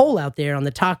a little poll out there on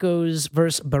the tacos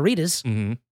versus burritos.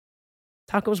 Mhm.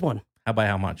 Tacos won. How by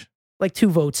how much? Like 2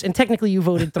 votes. And technically you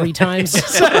voted 3 times. You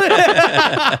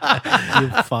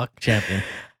fuck. Champion.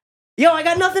 Yo, I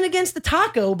got nothing against the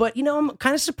taco, but, I'm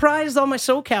kind of surprised all my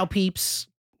SoCal peeps,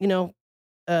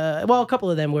 a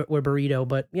couple of them were burrito,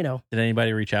 but, Did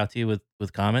anybody reach out to you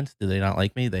with comments? Do they not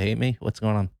like me? They hate me? What's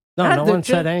going on? No, I no had one the-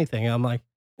 said anything. I'm like,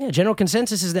 yeah, general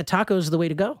consensus is that tacos are the way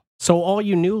to go. so all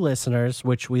you new listeners,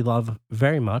 which we love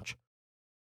very much,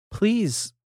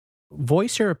 please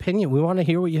voice your opinion. We want to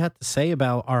hear what you have to say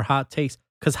about our hot takes.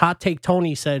 Because Hot Take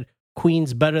Tony said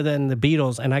Queen's better than the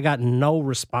Beatles, and I got no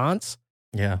response.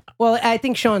 Yeah. Well, I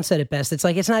think Sean said it best. It's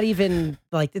like, it's not even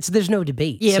like there's no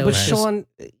debate. Yeah, So but it's just- Sean,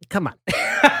 come on.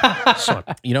 Sean.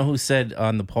 You know who said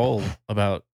on the poll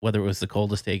about whether it was the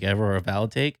coldest take ever or a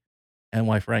valid take?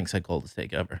 NY Frank said coldest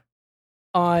take ever.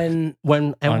 on,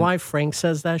 When and On- why Frank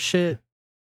says that shit,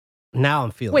 now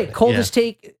I'm feeling wait, it. coldest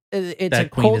take, it's that a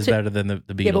Queen cold is take. better than the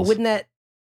Beatles. Yeah, but wouldn't that,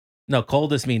 No,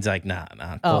 coldest means like nah.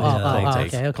 oh, Coldest, cold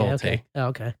take, okay, cold okay. take. Oh,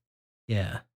 okay.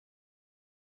 Yeah.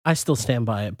 I still stand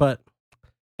by it. But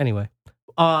anyway,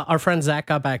 our friend Zach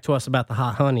got back to us about the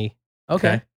hot honey.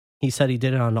 Okay. He said he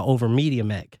did it on the over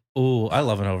medium egg. Ooh, I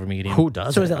love an over medium. Who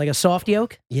does So is that like a soft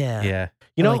yolk? Yeah. Yeah,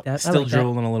 You I know, like that. I still like that.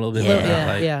 drooling a little bit. Yeah. but not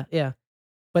like- Yeah.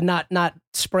 But not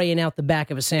spraying out the back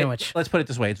of a sandwich. Let's put it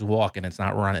this way: it's walking, it's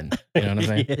not running. You know what I'm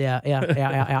saying? Yeah.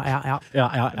 Yeah.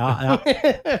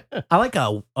 I like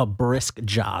a brisk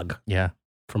jog Yeah.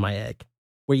 for my egg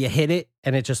where you hit it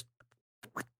and it just,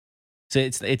 So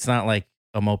it's not like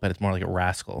a moped; it's more like a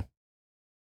rascal,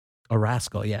 a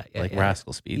rascal. Yeah. like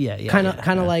rascal speed. Yeah. Yeah. Kind of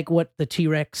yeah. like what the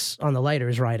T-Rex on the lighter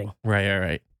is riding. Right.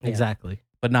 Yeah. Exactly.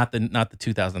 But not the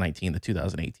 2019, the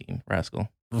 2018 rascal.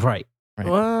 Right. Right.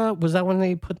 Was that when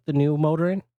they put the new motor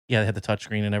in? Yeah, they had the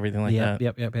touchscreen and everything like that.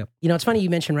 Yep. It's funny you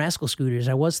mentioned rascal scooters.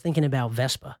 I was thinking about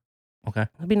Vespa. Okay.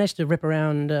 It'd be nice to rip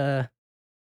around the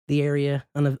area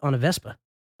on a Vespa.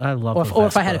 I love Or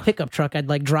if I had a Vespa. pickup truck, I'd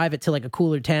like drive it to like a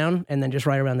cooler town and then just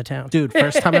ride around the town. Dude,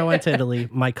 first time I went to Italy,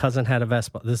 my cousin had a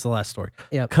Vespa. This is the last story.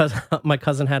 Yeah. Because my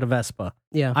cousin had a Vespa.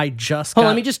 Yeah. I just Hold on, got...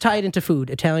 let me just tie it into food.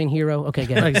 Italian hero. Okay,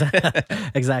 get it.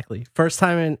 Exactly. First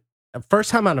time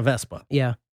on a Vespa.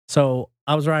 Yeah. So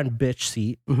I was riding bitch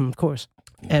seat, Of course.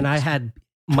 and I had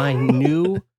my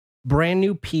brand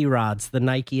new P rods, the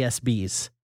Nike SBs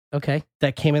Okay.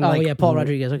 that came in Oh, like yeah, Paul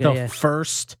Rodriguez. Okay, the yeah.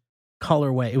 first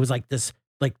colorway. It was like this,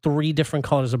 like 3 different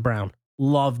colors of brown.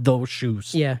 Loved those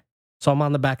shoes. Yeah. So I'm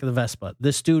on the back of the Vespa.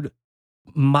 This dude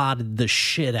modded the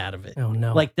shit out of it. Oh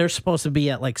no. Like they're supposed to be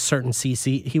at like certain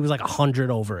CC. He was like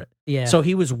 100 over it. yeah. So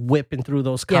he was whipping through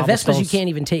those yeah, Vespas cobblestones. you can't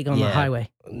even take on the Yeah. highway.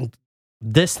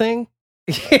 This thing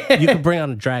you could bring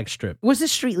on a drag strip. Was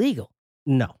this street legal?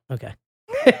 No, Okay.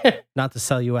 not to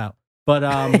sell you out. But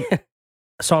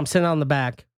so I'm sitting on the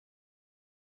back,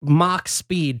 mock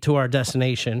speed to our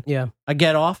destination. Yeah. I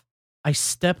get off, I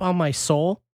step on my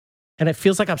sole, and it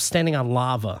feels like I'm standing on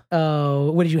lava.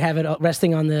 Oh, what did you have it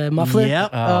resting on the muffler? Yep.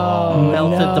 Oh,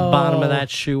 Melted the no. bottom of that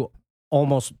shoe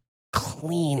almost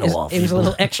clean It off. was a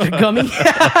little extra gummy.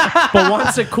 But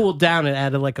once it cooled down, it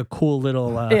added like a cool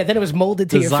little. Yeah, then it was molded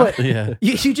to your design. foot. Yeah.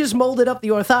 You just molded up the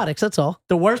orthotics. That's all.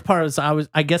 The worst part is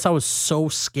I guess I was so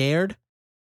scared,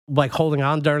 like holding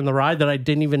on during the ride, that I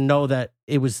didn't even know that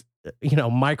it was,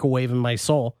 microwaving my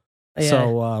soul. Yeah.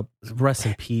 So rest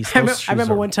in peace. I Those remember shoes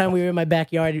are- one time we were in my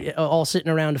backyard, all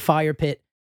sitting around a fire pit,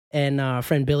 and our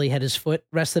friend Billy had his foot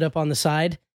rested up on the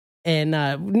side, and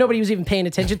nobody was even paying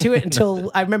attention to it until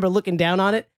I remember looking down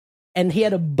on it, and he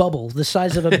had a bubble the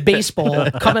size of a baseball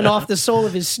coming off the sole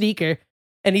of his sneaker,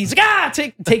 and he's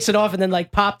like, takes it off, and then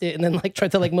like popped it, and then like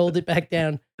tried to like mold it back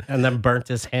down. and then burnt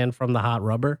his hand from the hot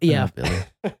rubber. Yeah.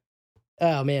 Billy.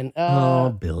 Oh man.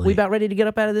 Billy. We about ready to get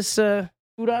up out of this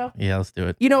food aisle? Yeah, let's do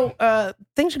it.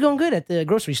 Things are going good at the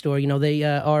grocery store. They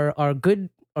our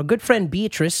good friend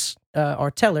Beatrice, our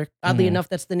teller. Oddly enough,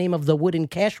 that's the name of the wooden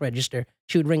cash register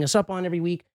she would ring us up on every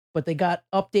week. But they got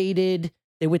updated.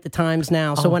 They're with the times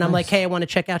now. So when I'm like, hey, I want to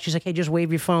check out, she's like, hey, just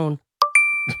wave your phone.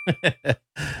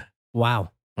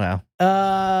 Wow. Wow.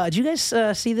 Did you guys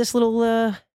see this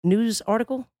little news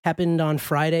article? Happened on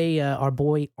Friday. Our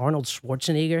boy Arnold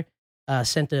Schwarzenegger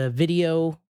sent a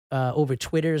video over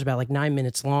Twitter. It's about like 9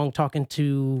 minutes long, talking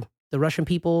to the Russian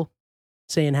people,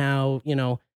 saying how,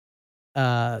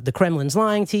 the Kremlin's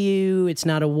lying to you. It's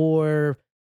not a war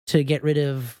to get rid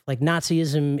of like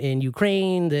Nazism in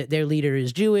Ukraine. That their leader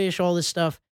is Jewish, all this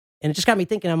stuff. And it just got me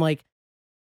thinking, I'm like,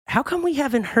 how come we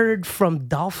haven't heard from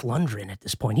Dolph Lundgren at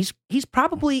this point? He's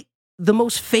probably the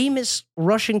most famous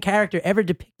Russian character ever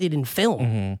depicted in film.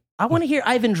 Mhm. I want to hear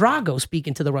Ivan Drago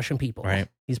speaking to the Russian people. Right.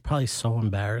 He's probably so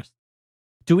embarrassed.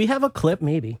 Do we have a clip?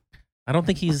 Maybe. I don't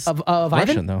think he's Of Russian,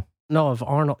 Ivan? though. No, of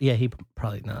Arnold. Yeah, he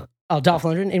probably not. Oh, Dolph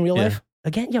Lundgren in real Yeah. life?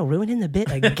 Again, ruining the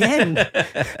bit again.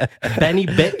 Benny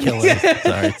Bit Killer.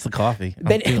 Sorry, it's the coffee.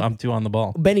 I'm too on the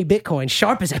ball. Benny Bitcoin,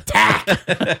 sharp as a tack.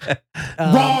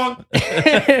 Wrong.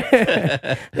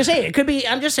 Just saying,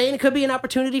 I'm just saying it could be an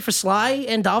opportunity for Sly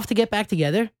and Dolph to get back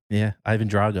together. Yeah, Ivan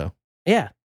Drago. Yeah.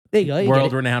 There you go. You get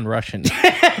World-renowned Russian.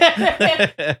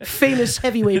 it. Famous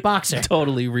heavyweight boxer.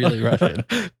 Totally, really Russian.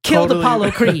 Killed Totally.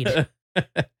 Apollo Creed.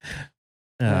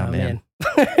 Oh, man.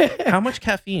 How much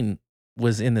caffeine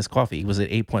was in this coffee? Was it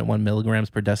 8.1 milligrams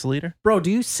per deciliter? Bro,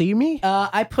 do you see me? You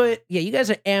guys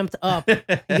are amped up. You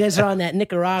guys are on that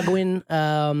Nicaraguan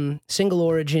single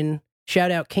origin.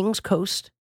 Shout out Kings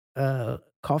Coast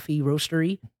Coffee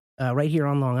Roastery right here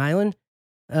on Long Island.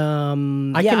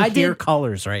 I can hear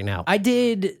colors right now. I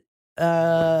did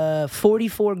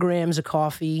 44 grams of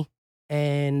coffee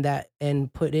and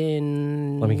put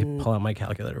in. Let me pull out my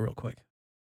calculator real quick.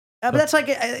 But that's like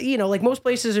like most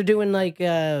places are doing like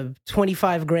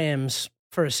 25 grams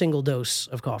for a single dose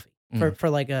of coffee for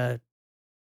like a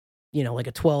like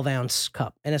a 12-ounce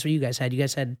cup, and that's what you guys had. You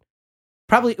guys had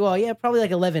probably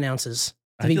like 11 ounces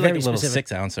to I be did very like a little specific.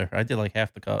 6-ouncer. I did like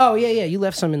half the cup. Oh yeah, you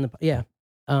left some in the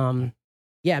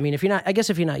I mean, if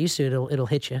you're not used to it, it'll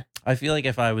hit you. I feel like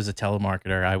if I was a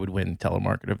telemarketer, I would win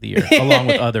Telemarketer of the Year along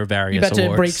with other various You about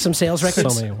awards. to break some sales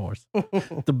records? So many awards.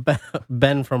 The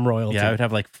Ben from Royalty. Yeah, I would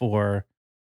have like 4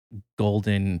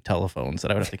 golden telephones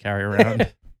that I would have to carry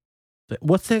around.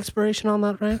 What's the expiration on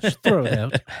that ranch? Just throw it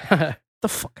out. The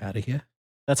fuck out of here.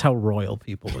 That's how royal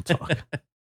people would talk.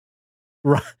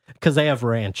 Because they have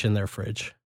ranch in their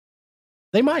fridge.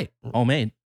 They might.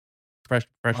 Homemade. Fresh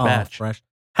batch. Fresh.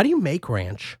 How do you make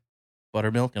ranch?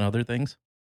 Buttermilk and other things.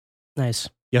 Nice.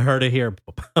 You heard it here.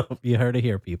 You heard it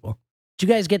here, people. Did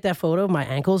you guys get that photo of my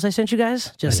ankles I sent you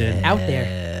guys? Just out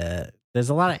there. There's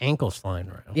a lot of ankles flying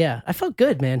around. Yeah, I felt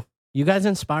good, man. You guys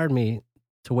inspired me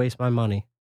to waste my money.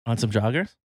 On some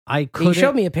joggers? I You could.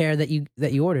 showed me a pair that you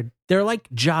ordered. They're like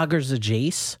joggers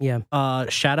adjacent. Yeah.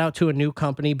 Shout out to a new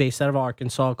company based out of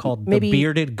Arkansas called Maybe- The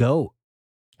Bearded Goat.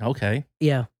 Okay.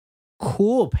 Yeah.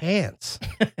 Cool pants.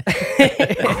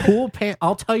 Cool pants.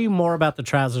 I'll tell you more about the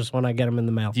trousers when I get them in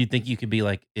the mail. Do you think you could be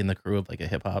like in the crew of like a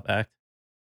hip hop act?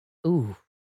 Ooh.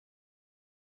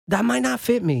 That might not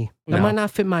fit me. That No. might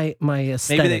not fit my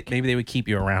aesthetic. Maybe they would keep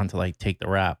you around to like take the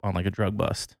rap on like a drug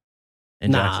bust. In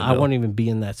Nah, I Jacksonville. wouldn't even be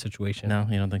in that situation. No,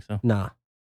 you don't think so? Nah.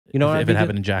 You know what if I'd it be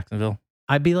happened in Jacksonville?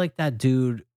 I'd be like that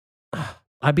dude.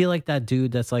 I'd be like that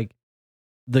dude that's like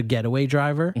the getaway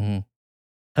driver. Mm-hmm.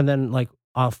 And then like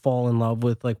I'll fall in love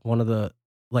with like one of the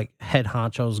like head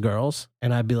honcho's girls.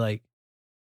 And I'd be like,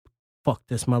 fuck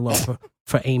this. My love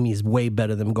for Amy's way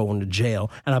better than going to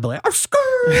jail. And I'd be like,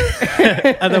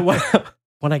 "Skirt!" And then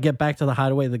when I get back to the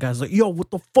hideaway, the guy's like, yo, what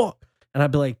the fuck? And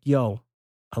I'd be like, yo,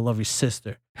 I love your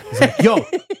sister. He's like, yo,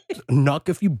 knock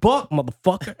if you buck,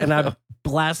 motherfucker. And I'd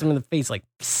blast him in the face like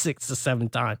 6 to 7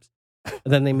 times.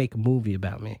 And then they make a movie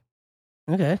about me.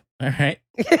 Okay. All right.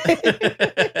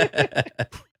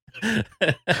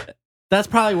 That's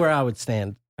probably where I would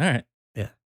stand. All right. Yeah.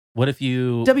 What if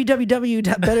you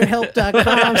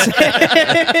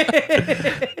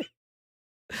www.betterhelp.com.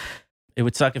 It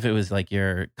would suck if it was like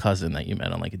your cousin that you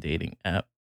met on like a dating app.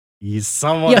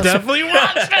 Someone Yeah, definitely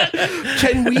watch it.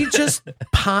 Can we just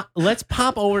let's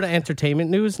pop over to entertainment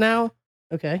news now?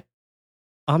 Okay.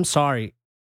 I'm sorry.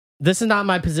 This is not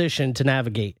my position to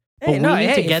navigate. But Hey, we no, need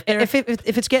hey, to get there. If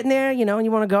it's getting there, you know, and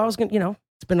you want to go, I was gonna, you know.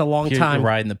 It's been a long You're time.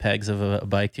 riding the pegs of a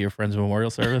bike to your friend's memorial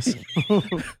service.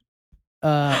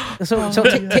 So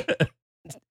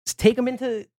take them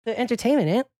into the entertainment,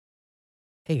 Ant.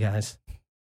 Hey guys.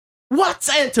 What's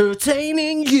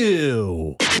entertaining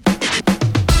you?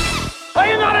 Are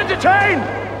you not entertained?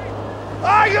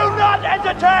 Are you not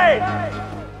entertained?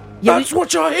 Yeah, That's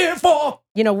what you're here for.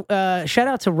 you know, shout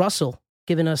out to Russell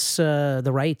giving us the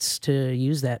rights to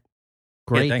use that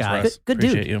Great thanks, guy. Russ. Good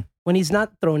Appreciate dude. you. when he's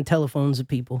not throwing telephones at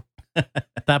people.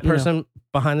 That person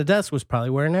behind the desk was probably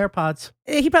wearing AirPods.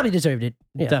 He probably deserved it.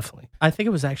 Yeah. Definitely. I think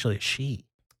it was actually a she.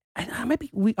 I might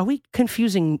be. Are we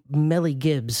confusing Melly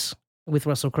Gibbs with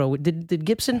Russell Crowe? Did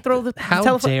Gibson throw the How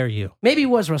telephone? dare you? Maybe it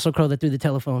was Russell Crowe that threw the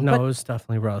telephone. No, it was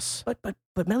definitely Russ.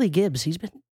 but Melly Gibbs, he's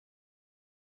been.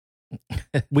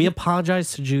 We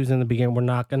apologize to Jews in the beginning. We're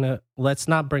not gonna. Let's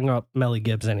not bring up Melly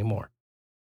Gibbs anymore.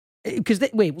 Because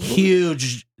wait,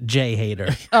 Huge Jay hater.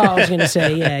 Oh, I was gonna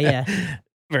say, yeah.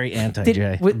 Very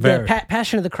anti-J. Very. The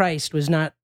Passion of the Christ was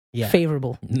not Yeah.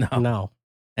 favorable. No. No.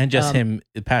 And just him,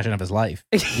 the passion of his life.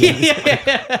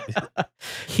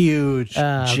 Huge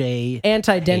Jay.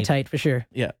 Anti-dentite for sure.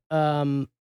 Yeah.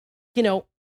 You know,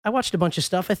 I watched a bunch of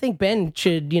stuff. I think Ben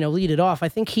should, lead it off. I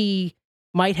think he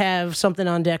might have something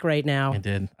on deck right now. I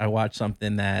did. I watched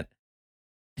something that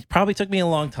probably took me a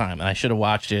long time, and I should have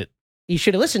watched it. You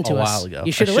should have listened to A us. while ago.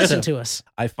 You should have I listened should've. to us.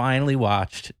 I finally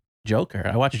watched Joker.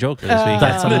 I watched Joker this week.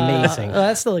 That's amazing.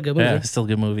 That's still a good movie. Yeah, it's still a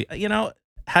good movie. You know,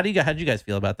 how did you guys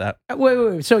feel about that?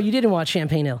 Wait. So you didn't watch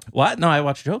Champagne Hill? What? No, I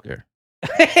watched Joker.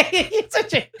 It's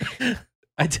such a...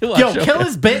 I do watch Yo, Joker. kill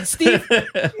his bit, Steve.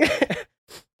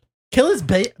 Kill his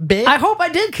bit. I hope I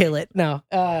did kill it. No.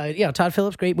 Todd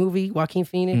Phillips, great movie. Joaquin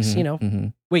Phoenix,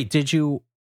 Mhm. Wait, did you?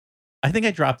 I think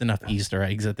I dropped enough Easter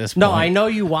eggs at this point. No, I know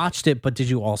you watched it, but did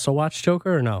you also watch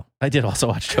Joker or no? I did also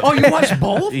watch Joker. Oh, you watched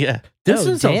both? Yeah. This Oh,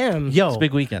 is damn. It's Yo, a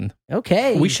big weekend.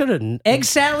 Okay. we should have Egg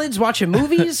salads, watching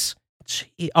movies.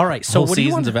 All right, so Whole what do you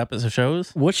seasons want? of episodes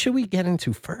shows. What should we get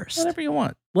into first? Whatever you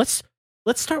want. Let's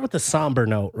start with the somber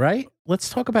note, right? Let's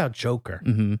talk about Joker.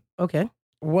 Mm-hmm. Okay.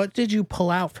 What did you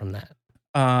pull out from that?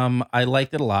 I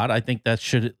liked it a lot. I think that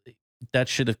should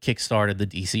have kickstarted the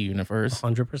DC universe.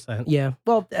 100%. Yeah.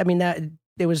 Well, I mean, that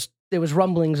there was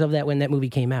rumblings of that when that movie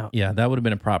came out. Yeah, that would have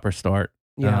been a proper start.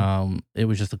 Yeah. It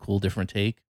was just a cool, different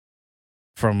take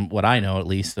from what I know, at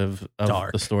least, of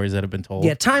Dark. the stories that have been told.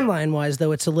 Yeah. Timeline wise,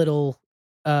 though, it's a little,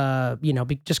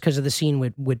 just because of the scene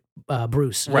with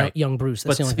Bruce, Right. young Bruce.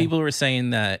 That's But the only thing. people were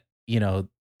saying that,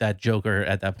 that Joker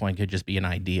at that point could just be an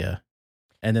idea.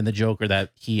 And then the Joker that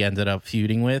he ended up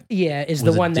feuding with. Yeah, is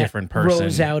was the a one that different person.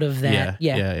 rose out of that.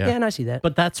 Yeah. Yeah, and I see that.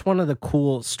 But that's one of the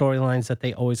cool storylines that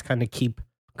they always kind of keep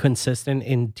consistent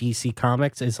in DC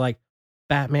Comics is like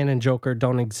Batman and Joker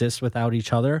don't exist without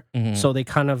each other. Mhm. So they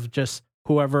kind of just,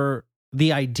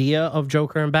 the idea of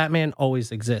Joker and Batman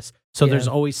always exists. So Yeah. there's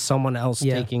always someone else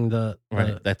Yeah. taking the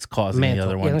Right. That's causing mantle. the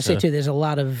other Yeah, one. I'm gonna say to- too. There's a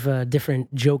lot of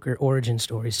different Joker origin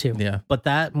stories too. Yeah. But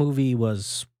that movie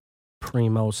was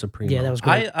primo supremo. Yeah, that was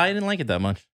great. I didn't like it that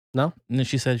much. No? And then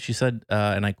she said,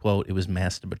 and I quote, it was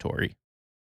masturbatory.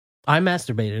 I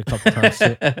masturbated a couple times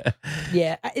too.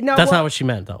 Yeah, no, That's well, not what she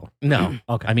meant though. No.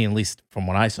 Okay. I mean, at least from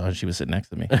what I saw, she was sitting next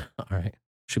to me. All right.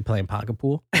 She playing pocket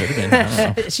pool? Could have been. I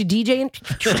don't know. Is she DJing?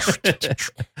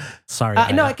 Sorry.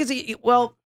 No, Ida. because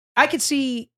I could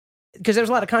see because there was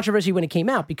a lot of controversy when it came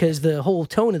out because the whole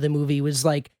tone of the movie was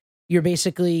like you're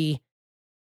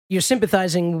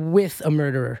sympathizing with a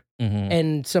murderer Mhm.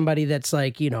 and somebody that's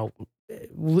like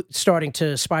starting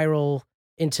to spiral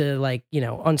into like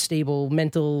unstable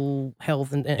mental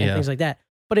health and Yeah. things like that.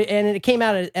 But it came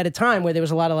out at a time where there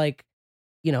was a lot of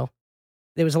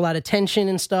there was a lot of tension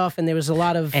and stuff, and there was a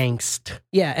lot of angst.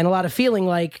 yeah, and a lot of feeling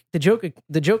like the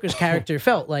Joker's character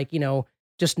felt like,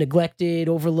 just neglected,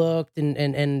 overlooked,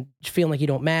 and feeling like you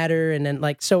don't matter. And then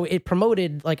so it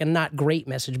promoted like a not great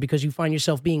message because you find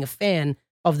yourself being a fan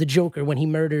of the Joker when he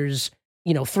murders,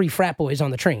 3 frat boys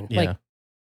on the train. Yeah.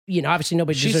 Like, obviously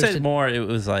nobody She deserves said to. more, it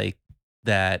was like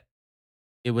that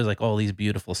it was like all these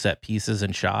beautiful set pieces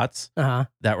and shots Uh-huh.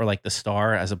 that were like the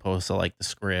star as opposed to like the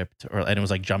script, and it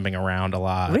was like jumping around a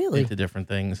lot Really? into different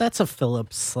things. That's a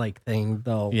Phillips like thing,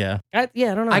 though. Yeah. I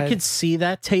don't know. I could see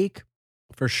that take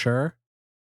for sure,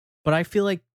 but I feel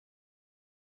like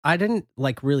I didn't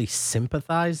like really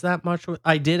sympathize that much with.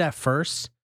 I did at first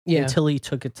until he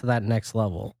took it to that next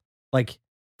level. Like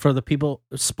for the people,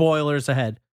 spoilers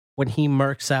ahead, when he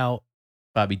murks out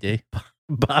Bobby D.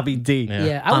 Bobby D.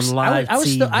 Yeah, on live I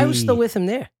was TV. still with him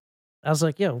there. I was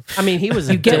like, yo, I mean, he was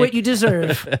a you get dick. what you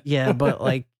deserve. Yeah, but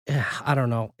like, I don't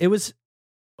know. It was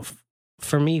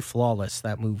for me flawless,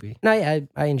 that movie. No, yeah,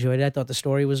 I enjoyed it. I thought the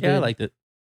story was good. Yeah, I liked it.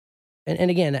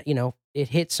 And again, you know, it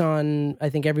hits on, I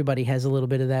think everybody has a little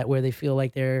bit of that where they feel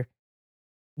like they're,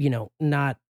 you know,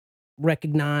 not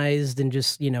recognized and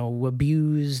just, you know,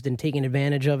 abused and taken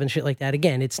advantage of and shit like that.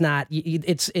 Again, it's not,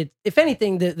 if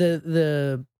anything,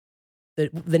 the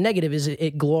negative is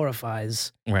it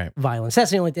glorifies Right. violence.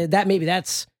 That's the only thing,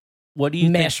 that's What do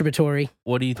you think? masturbatory.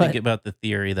 What do you think But- about the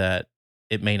theory that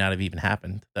it may not have even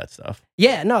happened? That stuff,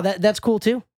 Yeah, no, that's cool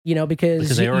too. You know,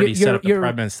 because they already set up the you're-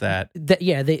 premise that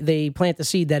yeah, they plant the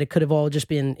seed that it could have all just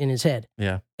been in his head.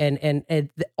 yeah, And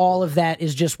all of that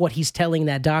is just what he's telling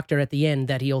that doctor at the end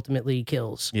that he ultimately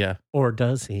kills. yeah, Or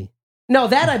does he? No,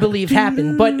 that I believe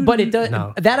happened, but it does.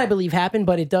 No. That I believe happened,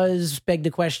 but it does beg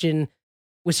the question: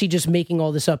 was he just making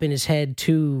all this up in his head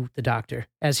to the doctor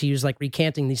as he was like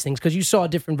recanting these things? Because you saw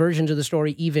different versions of the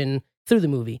story even through the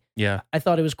movie. yeah. I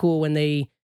thought it was cool when they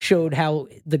showed how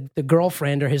the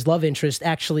girlfriend or his love interest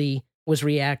actually was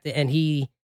reacting, and he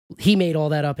made all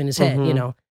that up in his head, you Mhm.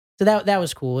 know. So that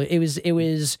was cool. It was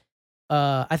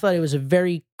I thought it was a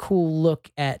very cool look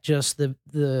at just the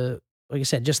like I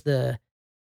said, just the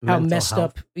how Mental messed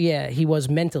health. up he was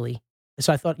mentally.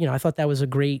 So I thought that was a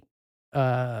great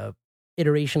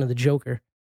iteration of the Joker.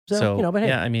 So, you know, but hey,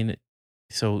 yeah, I mean, at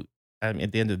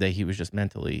the end of the day, he was just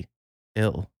mentally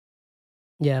ill.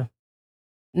 yeah.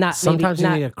 Not Sometimes maybe, you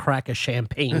not, need a crack of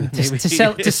champagne.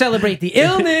 to celebrate the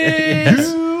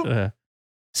illness. Uh,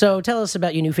 So tell us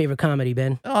about your new favorite comedy,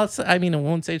 Ben. I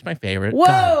won't say it's my favorite. Whoa! God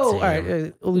All damn.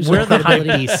 right, we'll lose We're all the high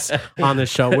credibility. piece on this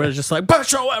show. We're just like best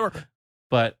show ever.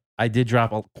 But I did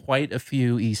drop quite a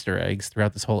few Easter eggs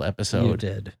throughout this whole episode. You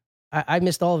did. I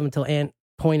missed all of them until Ant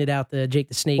pointed out the Jake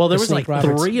the Snake. Well, there the was Snake like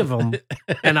Roberts. 3 of them,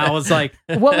 and I was like,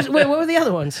 What were the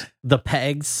other ones? the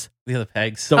pegs, The other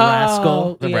pegs, the rascal.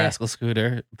 Oh, the yeah. rascal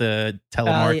scooter, the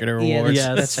telemarketer yeah, awards,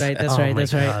 Yes. That's right. That's Oh right. my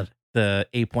That's right. God. the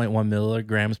 8.1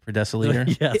 milligrams per deciliter.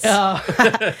 Yes.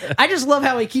 I just love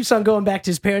how he keeps on going back to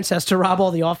his parents' house to rob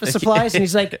all the office supplies, and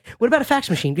he's like, "What about a fax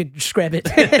machine? Just grab it."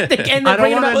 And I don't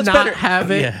bring him out, want to "What's not better?"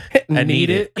 have it. Yeah, I need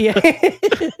it. Yeah.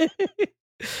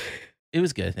 It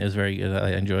was good. It was very good.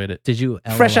 I enjoyed it. Did you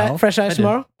Fresh LOL? eyes I did.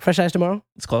 tomorrow. Fresh eyes tomorrow.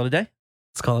 Let's call it a day.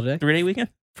 Let's call it a day. 3-day weekend.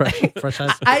 Fresh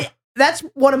eyes. That's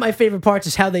one of my favorite parts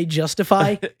is how they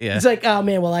justify. Yeah. It's like, oh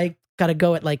man, well I gotta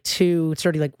go at like 2. It's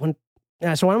already like 1.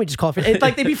 So why don't we just call it?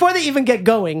 Like before they even get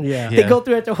going, Yeah. they Yeah. go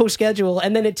through their whole schedule,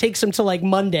 and then it takes them to like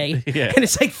Monday, Yeah. and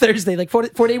it's like Thursday, like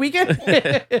 4-day weekend.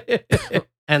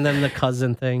 And then the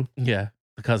cousin thing. Yeah.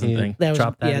 The cousin Yeah. thing. That was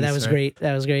Drop that that was Easter egg. great.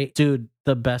 That was great. Dude,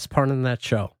 the best part in that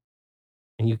show,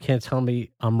 and you can't tell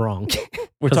me I'm wrong,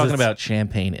 We're 'Cause talking it's- about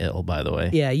Champagne Ill, by the way.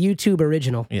 Yeah, YouTube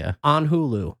original. Yeah. on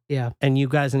Hulu. Yeah, And you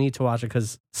guys need to watch it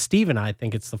because Steve and I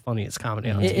think it's the funniest comedy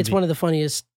on TV. it's one of the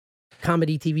funniest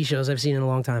comedy TV shows I've seen in a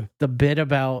long time. The bit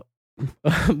about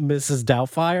Mrs.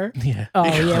 Doubtfire. Yeah. Oh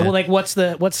yeah, well, like what's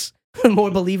more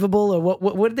believable, or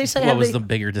what did they say? What Have was they- the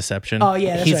bigger deception? Oh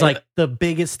yeah, that's He's right. like, the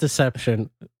biggest deception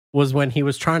was when he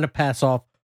was trying to pass off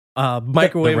the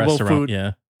microwavable restaurant. food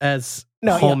Yeah. as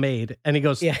No, yeah. homemade. And he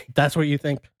goes, Yeah. that's what you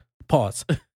think? Pause.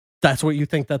 That's what you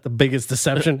think that the biggest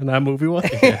deception in that movie was?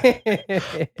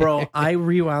 Bro, I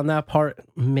rewound that part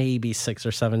maybe 6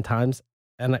 or 7 times.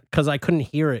 And because I couldn't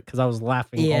hear it because I was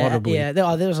laughing yeah, audibly. yeah. There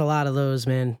was a lot of those,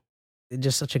 man.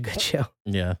 Just such a good show.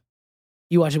 Yeah.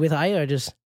 You watch it with Aya or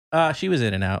just She was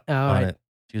in and out Oh, on alright. it.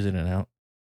 She was in and out.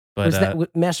 But was that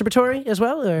masturbatory as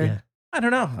well? Or Yeah. I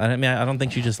don't know. I mean, I don't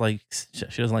think she just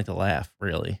she doesn't like to laugh,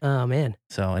 really. oh man,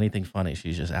 So anything funny,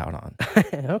 she's just out on.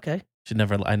 okay.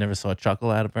 I never saw a chuckle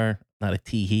out of her. Not a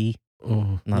tee-hee.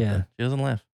 Nothing. Yeah. She doesn't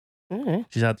laugh. All right.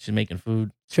 She's out. She's making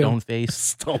food. True. Stone face.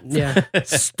 Stone, Yeah,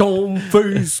 Stone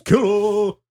face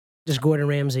killer. just Gordon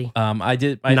Ramsay. I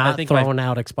did. I Not think throwing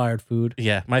out expired food.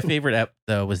 yeah, my favorite ep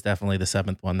though was definitely the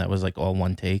 7th one. That was like all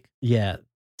one take. Yeah.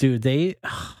 Dude, they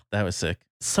That was sick.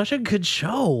 such a good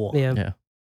show. Yeah. Yeah.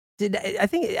 I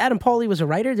think Adam Pauly was a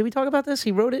writer? Did we talk about this?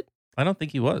 He wrote it. I don't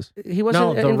think he was. He wasn't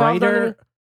No, the involved on writer it?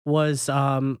 was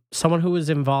someone who was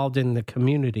involved in the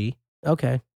community.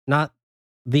 Okay. Not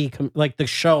like the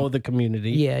show, The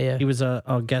Community. Yeah. He was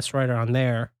a guest writer on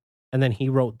there, and then he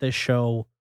wrote this show.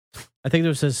 I think it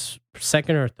was his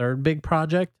second or third big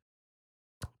project.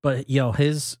 But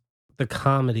the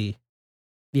comedy.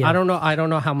 Yeah. I don't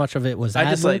know how much of it was. I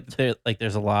just ad-libbed.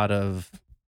 there's a lot of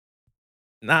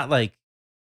not like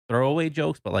throwaway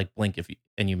jokes, but like blink if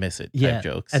you miss it type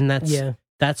jokes. And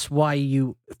that's why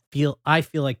I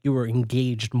feel like you were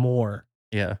engaged more.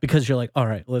 Yeah. Because you're like, all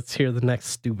right, let's hear the next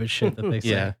stupid shit that they say.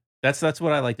 Yeah. That's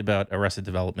what I liked about Arrested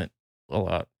Development a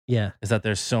lot. Yeah. Is that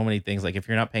there's so many things, like if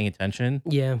you're not paying attention,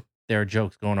 there are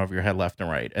jokes going over your head left and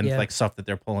right. And it's like stuff that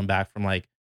they're pulling back from like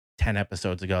 10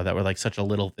 episodes ago that were like such a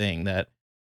little thing that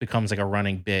becomes like a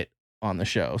running bit on the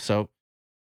show. So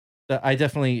I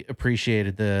definitely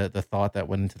appreciated the thought that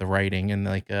went into the writing and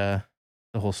like the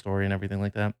whole story and everything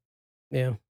like that.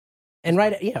 Yeah. And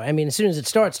I mean, as soon as it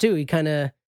starts too, you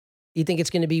think it's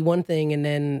going to be one thing, and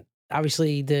then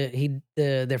obviously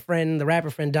their friend, the rapper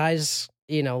friend, dies,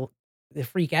 the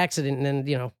freak accident, and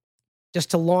then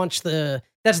just to launch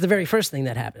that's the very first thing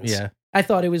that happens. Yeah. I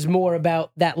thought it was more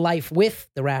about that life with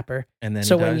the rapper. And then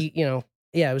so when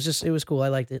it was cool. I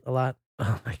liked it a lot.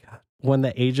 Oh my God. When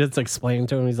the agent's explaining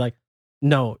to him, he's like,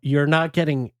 no, you're not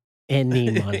getting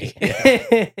any money.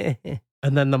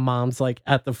 And then the mom's like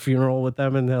at the funeral with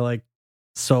them, and they're like,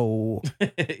 so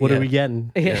what are we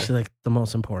getting? Yeah. She's like, the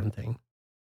most important thing.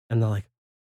 And they're like,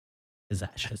 his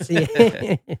ashes.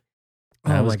 That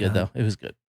was good, God. though. It was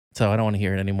good. So I don't want to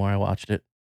hear it anymore. I watched it.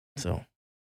 So.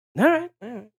 All right.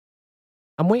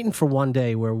 I'm waiting for one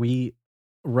day where we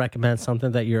recommend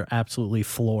something that you're absolutely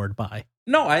floored by.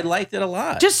 No, I liked it a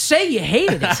lot. Just say you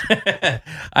hated it.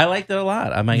 I liked it a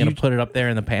lot. Am I going to put it up there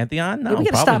in the Pantheon? No, we got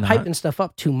to probably stop not. hyping stuff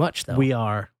up too much, though. We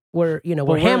are. We're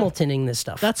Hamiltoning this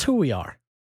stuff. That's who we are.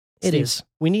 It is.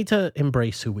 We need to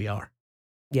embrace who we are.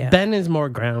 Yeah. Ben is more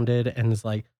grounded and is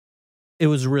like, it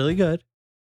was really good,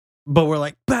 but we're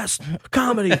like, best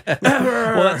comedy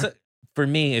ever. Well, for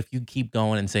me, if you keep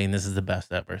going and saying this is the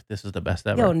best ever, this is the best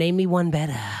ever. Yo, name me one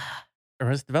better.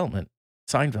 Arrested Development,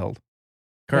 Seinfeld,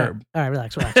 Curb. All right,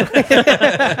 relax.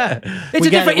 It's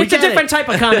a different type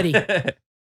of comedy.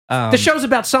 The show's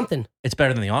about something. It's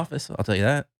better than The Office, I'll tell you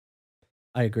that.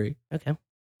 I agree. Okay.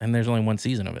 And there's only one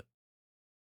season of it.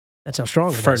 That's how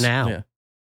strong it For is. now.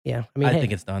 Yeah. I mean, I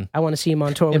think it's done. I want to see him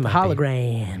on tour with the might be.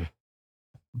 hologram.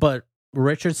 But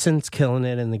Richardson's killing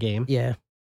it in the game. Yeah.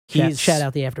 He's Shout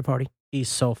out the after party. He's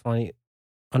so funny.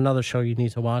 Another show you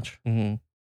need to watch. Mm-hmm.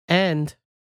 And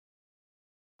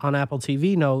on Apple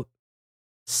TV note,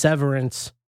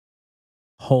 Severance.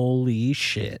 Holy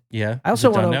shit. Yeah. I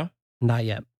also Is it done want now? Not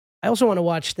yet. I also want to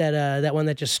watch that one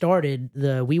that just started,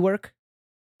 the WeWork.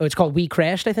 Oh, it's called We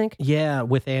Crashed, I think. Yeah,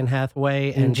 with Anne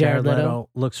Hathaway and Jared Leto.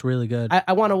 Looks really good.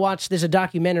 I want to watch. There's a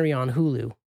documentary on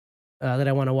Hulu that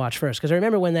I want to watch first, because I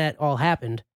remember when that all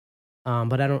happened,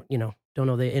 but I don't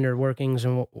know the inner workings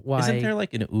and why. Isn't there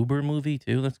like an Uber movie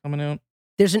too that's coming out?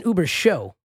 There's an Uber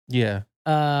show. Yeah.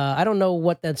 I don't know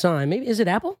what that's on. Maybe is it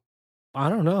Apple? I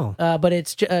don't know. But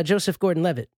it's Joseph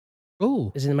Gordon-Levitt.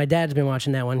 Ooh, My dad's been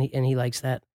watching that one, and he likes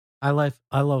that. I love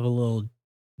a little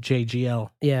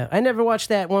JGL. Yeah, I never watched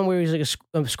that one where he's like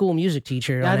a school music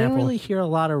teacher. I on didn't Apple. really hear a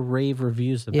lot of rave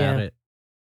reviews about it.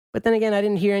 But then again, I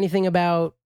didn't hear anything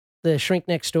about the Shrink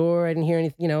Next Door. I didn't hear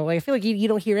anything. I feel like you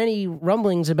don't hear any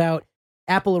rumblings about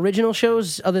Apple original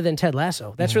shows other than Ted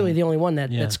Lasso. That's really the only one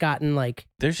that's gotten like.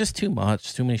 There's just too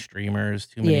many streamers,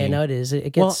 too many. Yeah, no, it is.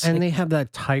 It gets. Well, and they have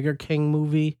that Tiger King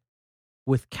movie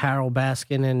with Carol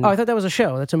Baskin and. Oh, I thought that was a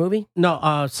show. That's a movie.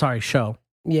 No, sorry, show.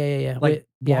 Yeah. Like,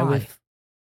 why? With.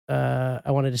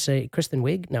 I wanted to say Kristen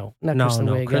Wiig. No, not Kristen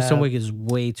Wiig. Kristen Wiig is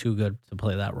way too good to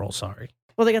play that role. Sorry.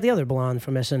 Well, they got the other blonde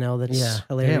from SNL. That's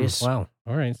hilarious. Damn, wow.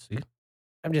 All right. See.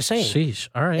 I'm just saying. Sheesh.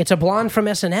 All right. It's a blonde from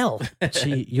SNL.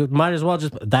 See, you might as well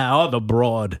just that other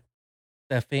broad.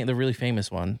 The really famous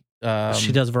one.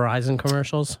 She does Verizon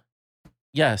commercials.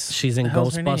 Yes. She's in The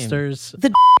hell's her name? Ghostbusters.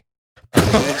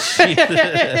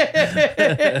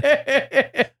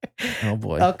 Oh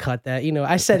boy. I'll cut that.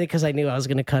 I said it because I knew I was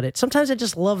going to cut it. Sometimes I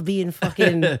just love being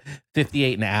fucking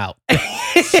 58 and out.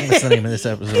 What's the name of this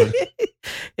episode?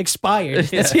 Expired.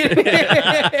 That's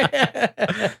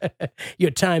Your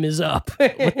time is up.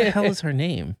 What the hell is her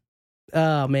name?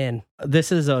 Oh man,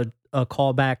 this is a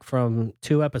callback from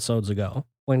 2 episodes ago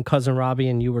when Cousin Robbie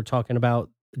and you were talking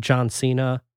about John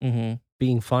Cena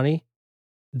being funny.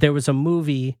 There was a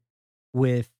movie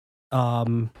with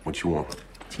what you want?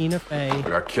 Tina Fey. I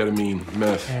got ketamine,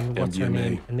 meth, and what's her MDMA,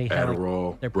 name? And they had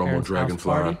Adderall, their Bromo parents' house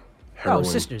Dragonfly, party. heroin,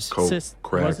 sisters. coke,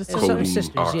 crack, was it codeine,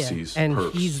 sisters, yeah. oxys, And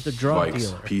perps, he's the drug Vikes,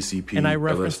 dealer. PCP, And I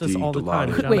reference this LSD, all the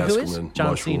time. Dilaudid, Wait, who is? mescaline, John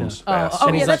mushrooms, Cena. Oh, bath yeah,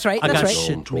 salts, that's right. I That's got right.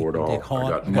 shit, make your Toradol, dick hard. I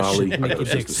got That Molly, shit I make got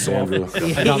your dick Sister soft. Sandra, I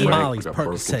got I got Frank, Molly's, I got birth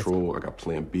Percocet. control, I got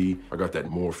Plan B, I got that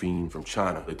morphine from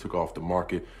China. They took off the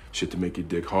market. Shit to make your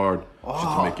dick hard, shit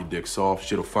to make your dick soft,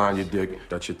 shit'll find your dick.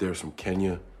 That shit there's from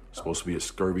Kenya. It's supposed to be a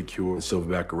scurvy cure and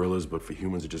silverback gorillas, but for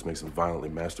humans it just makes them violently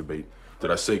masturbate.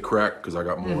 Did I say crack? Because I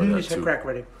got more of that too. Crack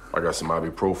ready. I got some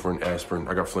ibuprofen, aspirin.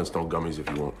 I got Flintstone gummies if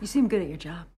you want. You seem good at your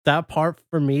job. That part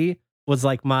for me was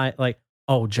like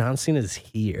oh, John Cena's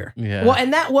here. Yeah. Well,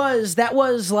 and that was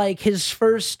like his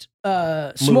first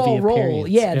small Movie role, appearance,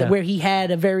 yeah, yeah. where he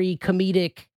had a very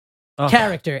comedic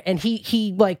character, and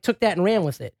he like took that and ran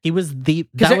with it. He was there-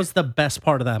 was the best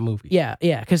part of that movie. Yeah,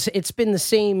 because it's been the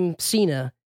same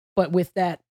Cena, but with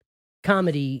that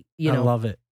comedy, I love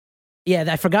it. Yeah,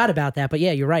 I forgot about that, but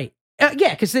yeah, you're right.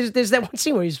 Yeah, because there's that one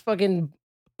scene where he's fucking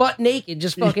butt naked,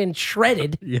 just fucking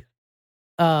shredded. Yeah.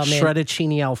 Man. Shredded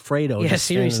Chini Alfredo. Yeah, just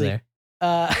standing seriously.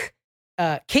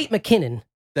 there. Kate McKinnon.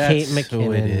 That's Kate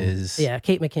who it McKinnon. is. Yeah,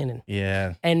 Kate McKinnon.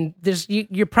 Yeah. And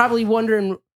you're probably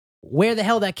wondering where the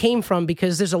hell that came from,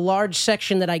 because there's a large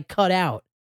section that I cut out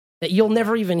that you'll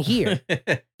never even hear.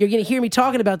 You're going to hear me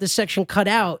talking about this section cut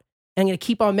out, and I'm going to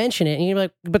keep on mentioning it. And you're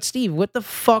like, but Steve, what the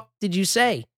fuck did you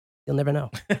say? You'll never know.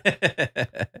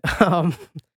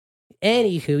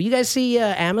 Anywho, you guys see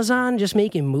Amazon just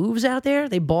making moves out there?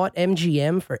 They bought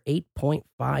MGM for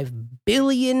 $8.5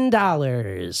 billion.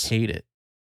 Hate it.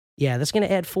 Yeah, that's going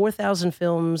to add 4,000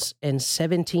 films and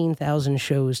 17,000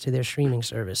 shows to their streaming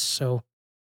service. So,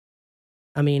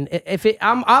 I mean,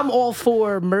 I'm all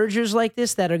for mergers like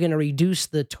this that are going to reduce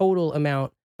the total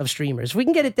amount of streamers. If we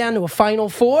can get it down to a final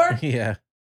 4, Yeah.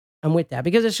 I'm with that,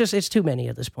 because it's too many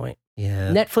at this point. Yeah.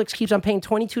 Netflix keeps on paying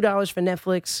 $22 for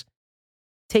Netflix.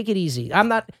 Take it easy.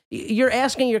 You're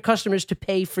asking your customers to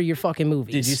pay for your fucking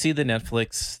movies. Did you see the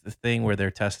Netflix thing where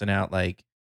they're testing out, like,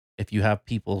 if you have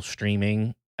people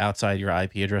streaming outside your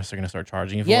IP address, they're going to start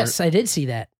charging you for it? Yes, I did see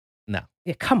that. No.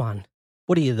 Yeah, come on.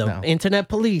 What are you, the No. internet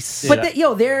police? But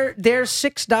they're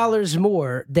 $6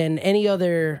 more than any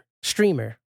other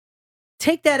streamer.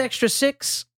 Take that extra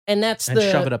 $6, and that's And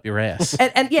shove it up your ass.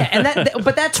 And that,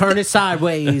 but that's Turn it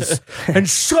sideways and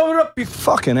shove it up your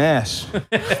Fucking ass.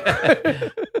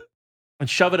 And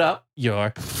shove it up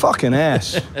your Fucking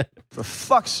ass. For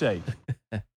fuck's sake.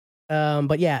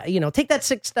 But yeah, take that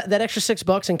extra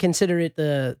 $6 and consider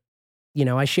it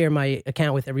I share my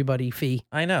account with everybody fee.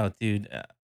 I know, dude.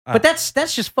 But that's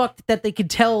just fucked that they could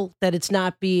tell that it's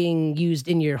not being used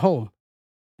in your home.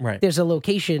 Right. There's a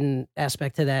location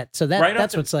aspect to that. So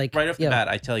that's what's like. Right off the yo, bat,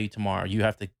 I tell you tomorrow, you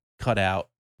have to cut out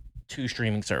 2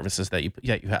 streaming services that you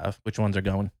have. Which ones are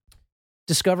going?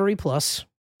 Discovery Plus.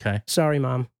 Okay. Sorry,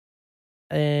 Mom.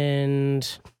 And,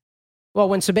 well,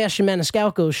 when Sebastian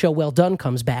Maniscalco's show Well Done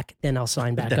comes back, then I'll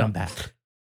sign back Then up. I'm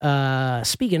back.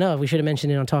 Speaking of, we should have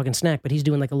mentioned it on Talking Snack, but he's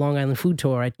doing like a Long Island food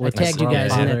tour. I tagged you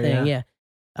guys in that Father, thing, yeah.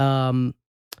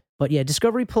 But yeah,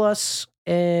 Discovery Plus,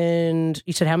 and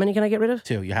you said how many can I get rid of?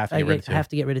 2. You have to get rid of 2. I have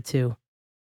to get rid of 2.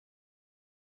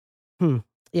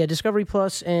 Yeah, Discovery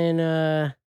Plus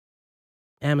and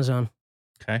Amazon.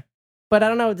 Okay. But I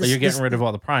don't know. But you're getting rid of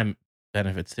all the Prime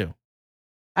benefits too.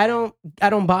 I don't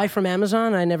buy from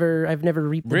Amazon. I've never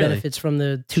reaped the Really? benefits from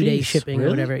the 2-day Jeez, shipping or really?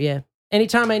 whatever. Yeah.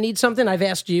 Anytime I need something, I've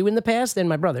asked you in the past and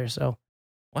my brother. So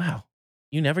Wow.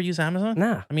 You never use Amazon?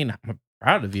 nah. I mean, I'm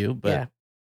proud of you, but Yeah.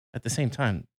 at the same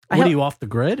time, What are you, off the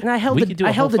grid? And I held we the could do I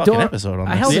a held whole the fucking door. episode on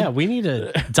I this. held Yeah, we need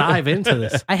to dive into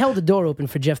this. I held the door open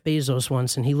for Jeff Bezos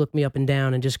once, and he looked me up and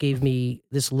down and just gave me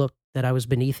this look that I was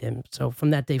beneath him. So from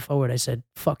that day forward, I said,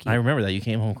 "Fuck you." I remember that you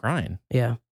came home crying.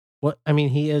 Yeah. What I mean,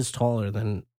 he is taller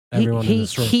than He, everyone in he,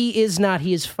 this room. he is not.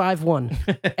 He is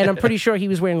 5'1", and I'm pretty sure he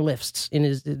was wearing lifts in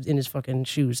his fucking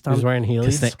shoes. He's wearing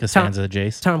Heelys. Costanza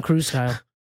Jace. Tom Cruise style.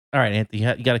 All right, Anthony,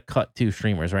 you got to cut 2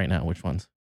 streamers right now. Which ones?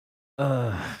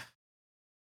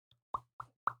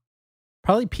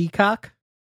 Probably Peacock.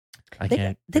 I They,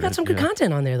 can't. they got some good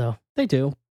content on there though. They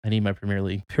do. I need my Premier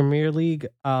League. Premier League.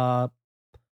 I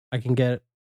can get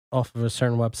off of a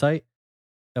certain website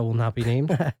that will not be named.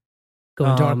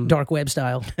 Going dark web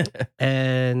style.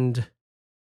 And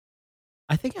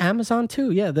I think Amazon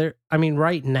too. Yeah, they're. I mean,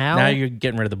 right now. Now you're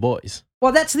getting rid of the boys.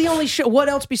 Well, that's the only show. What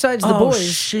else besides the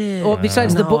boys? Shit. Or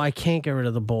besides the no, boys? I can't get rid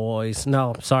of the boys.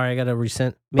 No, sorry, I got to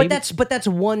resend. Maybe, But that's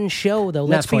one show though.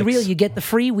 Let's be Netflix. real. You get the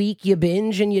free week, you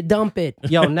binge, and you dump it.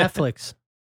 yo, Netflix.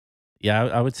 Yeah,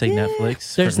 I would say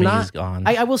Netflix. There's for me not- is gone.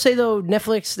 I will say though,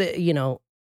 Netflix.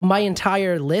 My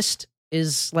entire list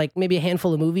is like maybe a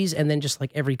handful of movies, and then just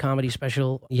like every comedy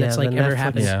special Yeah, that's like the ever Netflix-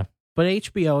 happened. yeah. But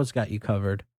HBO's got you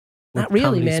covered. Not with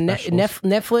really, comedy man. specials.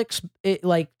 Netflix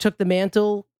like took the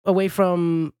mantle away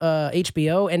from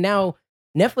HBO, and now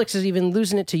Netflix is even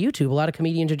losing it to YouTube. A lot of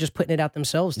comedians are just putting it out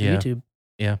themselves to Yeah. YouTube.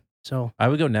 Yeah. So I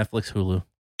would go Netflix, Hulu.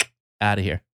 Out of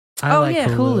here. I Oh, like yeah,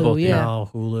 Hulu, Both yeah. No,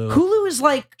 Hulu. Hulu is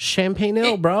like Champagne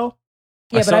Ale, bro.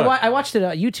 yeah, but saw I watched it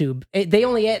on YouTube.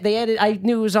 They added. I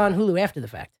knew it was on Hulu after the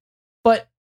fact, but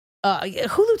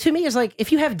Hulu to me is like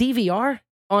if you have DVR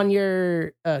on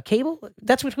your cable,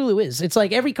 that's what Hulu is. It's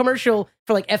like every commercial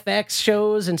for like FX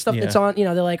shows and stuff that's on.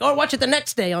 They're like, oh, watch it the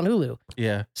next day on Hulu.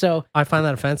 Yeah. So I find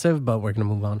that offensive, but we're gonna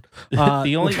move on.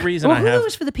 The only reason well, I Hulu have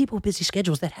is for the people with busy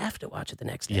schedules that have to watch it the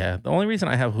next day. yeah, the only reason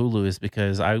I have Hulu is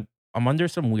because I'm under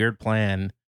some weird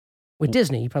plan. With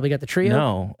Disney, you probably got the trio.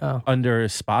 No, Oh. under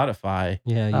Spotify,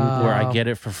 Yeah, you where do. I get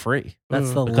it for free That's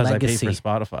the because legacy. I pay for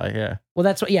Spotify. Yeah. Well,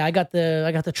 that's what. Yeah, I got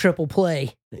the triple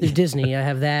play. There's Disney. I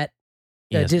have that.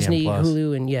 ESPN Disney, Plus.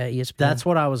 Hulu, and yeah, ESPN. That's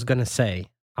what I was gonna say.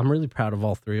 I'm really proud of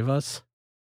all three of us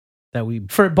that we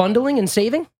for bundling and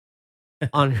saving.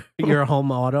 on your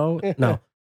home auto. No,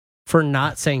 for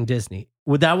not saying Disney.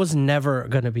 Well, that was never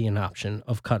gonna be an option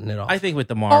of cutting it off. I think with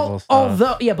the Marvel stuff.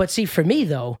 Although, yeah, but see, for me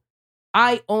though,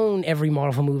 I own every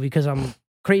Marvel movie because I'm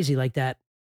crazy like that.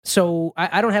 So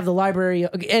I don't have the library,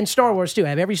 and Star Wars too. I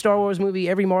have every Star Wars movie,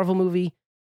 every Marvel movie.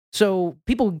 So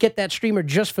people get that streamer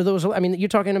just for those. I mean, you're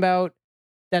talking about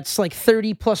that's like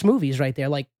 30 plus movies right there,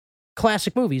 like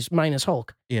classic movies minus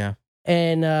Hulk. Yeah.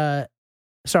 And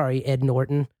sorry, Ed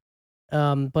Norton.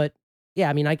 But yeah,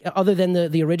 I mean, other than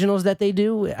the originals that they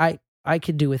do, I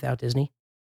could do without Disney.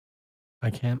 I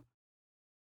can't.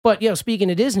 But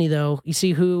speaking of Disney though, you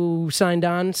see who signed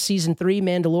on season 3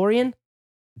 Mandalorian?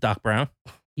 Doc Brown.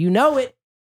 You know it.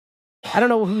 I don't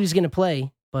know who he's going to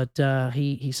play, but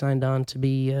he signed on to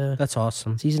be That's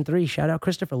awesome. season 3. Shout out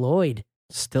Christopher Lloyd.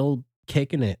 Still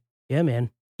kicking it. Yeah, man.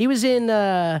 He was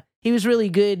really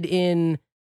good in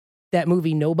that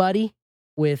movie Nobody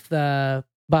with Bob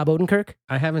Odenkirk.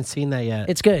 I haven't seen that yet.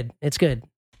 It's good. It's good.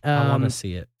 I want to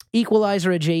see it.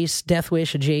 Equalizer a Jace, Death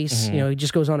Wish a Jace. Mhm. He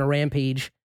just goes on a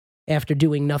rampage after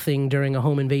doing nothing during a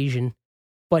home invasion.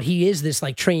 But he is this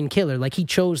like trained killer. Like he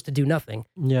chose to do nothing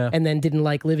Yeah. and then didn't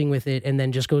like living with it and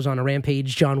then just goes on a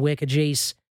rampage. John Wick a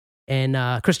Jace,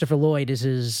 and Christopher Lloyd is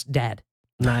his dad.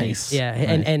 Nice. Yeah,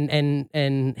 Nice.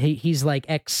 and he's like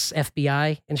ex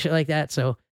FBI and shit like that.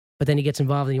 So, but then he gets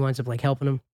involved and he winds up like helping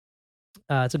him.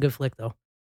 It's a good flick though.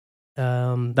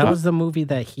 That was the movie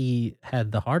that he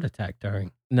had the heart attack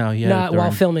during. No, yeah. not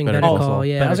while filming Better Call Saul.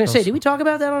 Yeah, I was Better gonna say, Call did we talk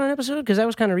about that on an episode? Because that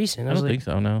was kind of recent. I was don't like, think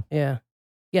so. No. yeah,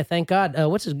 yeah. Thank God.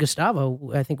 What's his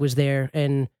Gustavo? I think was there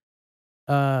and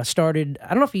started. I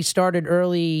don't know if he started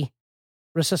early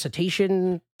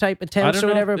resuscitation type I attempts don't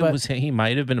or know whatever, if it but was, he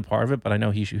might have been a part of it, but I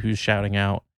know he was shouting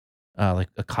out like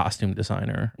a costume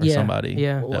designer or Yeah, somebody.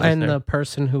 yeah. that was And there. the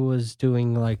person who was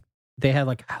doing they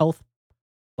had health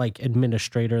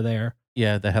administrator there.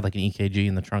 Yeah, that had like an EKG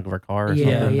in the trunk of her car or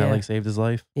Yeah, something yeah. that like saved his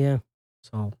life. yeah,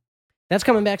 So that's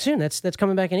coming back soon. That's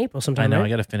coming back in April sometime. I know. right? I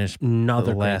got to finish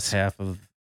another the last great- half of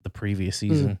the previous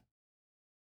season.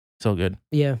 So good.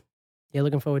 Yeah. Yeah,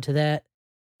 looking forward to that.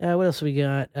 What else we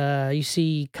got? You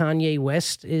see Kanye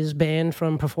West is banned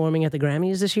from performing at the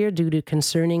Grammys this year due to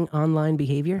concerning online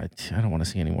behavior. I don't want to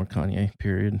see any more Kanye.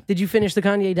 Period. Did you finish the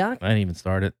Kanye doc? I didn't even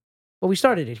start it. Well, we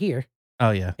started it here, Oh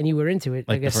yeah, and you were into it,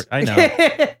 I Like the guess. I know.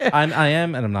 I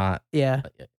am and I'm not. Yeah.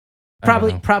 I don't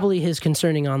know. Probably his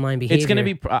concerning online behavior. It's gonna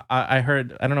be. I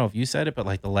heard. I don't know if you said it, but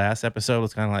like the last episode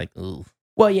was kind of like, ooh.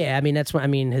 Well, yeah, I mean, that's what I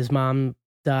mean. His mom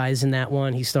dies in that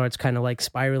one. He starts kind of like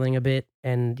spiraling a bit.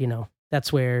 And,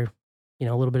 that's where, a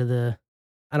little bit of the,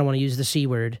 I don't want to use the C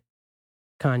word,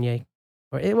 Kanye.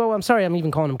 Well, I'm sorry, I'm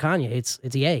even calling him Kanye. It's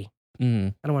Ye.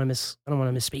 Mm, I don't want to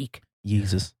misspeak.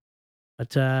 Jesus.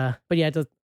 But yeah, I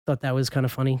thought that was kind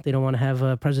of funny. They don't want to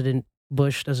have President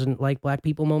Bush doesn't like black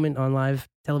people moment on live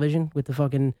television with the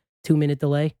fucking 2-minute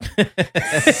delay.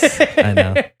 I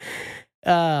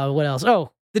know. What else?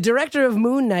 Oh, the director of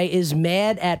Moon Knight is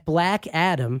mad at Black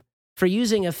Adam for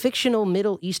using a fictional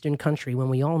Middle Eastern country when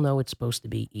we all know it's supposed to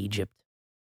be Egypt.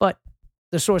 But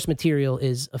the source material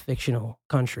is a fictional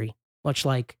country, much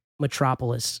like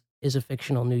Metropolis is a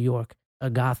fictional New York.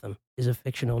 Gotham is a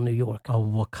fictional New York.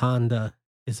 Wakanda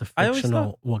is a I always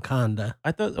fictional Wakanda.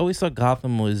 I always thought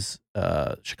Gotham was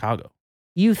Chicago.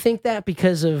 You think that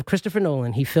because of Christopher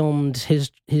Nolan, he filmed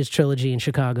his trilogy in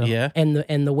Chicago. Yeah. And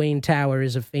the Wayne Tower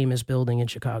is a famous building in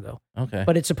Chicago. Okay.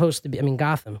 But it's supposed to be,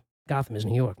 Gotham is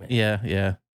New York, man.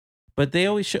 Yeah. But they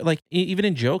always show, like, even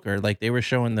in Joker, like, they were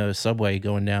showing the subway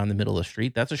going down the middle of the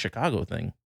street. That's a Chicago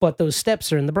thing. But those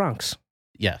steps are in the Bronx.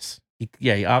 Yes.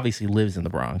 He obviously lives in the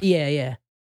Bronx. Yeah.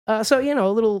 So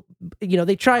a little,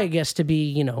 they try, I guess, to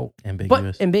be,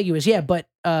 Ambiguous. but ambiguous. Yeah, but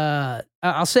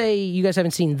I'll say you guys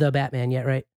haven't seen The Batman yet,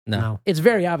 right? No. It's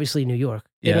very obviously New York.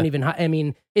 They Yeah. don't even. I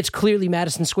mean, it's clearly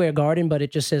Madison Square Garden, but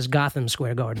it just says Gotham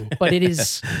Square Garden. But it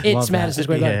is. It's Love that. Madison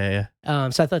Square Garden. Yeah.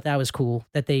 So I thought that was cool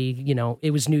that they,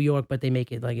 it was New York, but they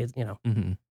make it like it's,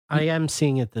 Mm-hmm. I am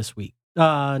seeing it this week.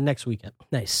 Next weekend.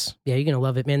 nice. Yeah, you're gonna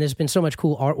love it, man. There's been so much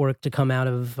cool artwork to come out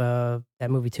of that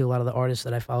movie too. A lot of the artists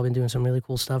that I follow have been doing some really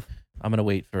cool stuff. I'm gonna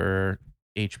wait for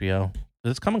HBO.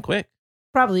 It's coming quick.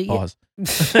 Probably. Pause.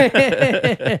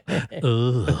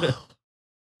 Ugh.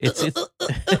 It's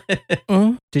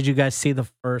Did you guys see the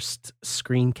first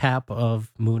screen cap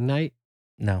of Moon Knight?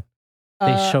 no.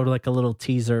 They showed like a little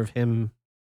teaser of him.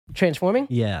 Transforming.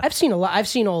 Yeah. I've seen a lot. I've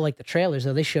seen all like the trailers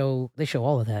though. They show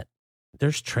all of that.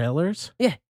 There's trailers?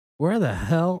 Yeah. Where the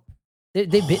hell?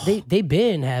 They've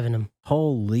been having them.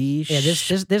 Holy Yeah,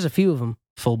 there's a few of them.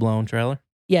 Full blown trailer.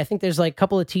 Yeah, I think there's like a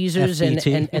couple of teasers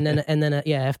FBT. and then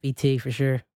FBT for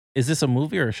sure. Is this a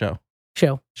movie or a show?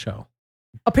 show.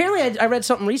 Apparently, I read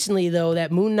something recently though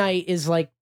that Moon Knight is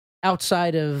like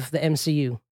outside of the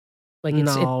MCU. Like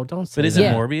it's No, don't say But is that. it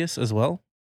Yeah. Morbius as well?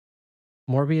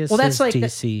 Morbius Well, that's is like the-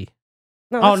 DC.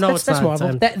 no, no, it's that's not.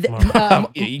 Marvel. It's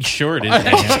That, Sure it is.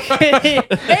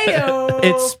 Heyo!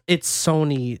 It's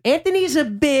Sony. Anthony's a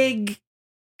big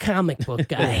comic book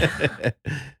guy.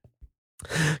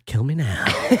 Kill me now.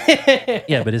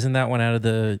 Yeah, but isn't that one out of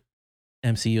the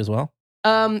MCU as well?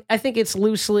 I think it's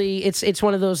loosely it's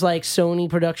one of those like Sony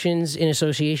productions in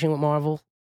association with Marvel.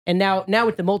 And now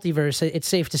with the multiverse, it's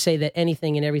safe to say that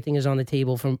anything and everything is on the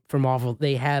table for Marvel.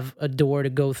 They have a door to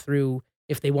go through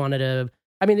if they wanted to.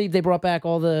 I mean, they brought back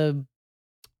all the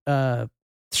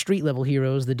street level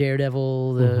heroes, the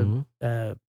Daredevil,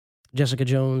 the Jessica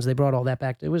Jones. They brought all that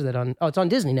back. Was that on? Oh, it's on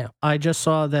Disney now. I just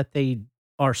saw that they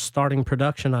are starting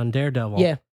production on Daredevil.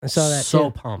 Yeah, I saw that. So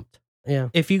too. pumped. Yeah.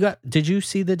 Did you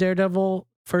see the Daredevil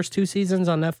first 2 seasons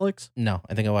on Netflix? No,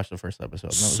 I think I watched the first episode.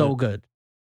 That was So it. good.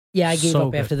 Yeah, I gave So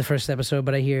up good. after the first episode,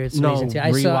 but I hear it's No, amazing too.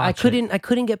 I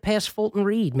couldn't get past Fulton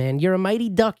Reed, man. You're a mighty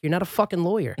duck. You're not a fucking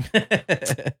lawyer.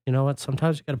 You know what?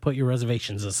 Sometimes you got to put your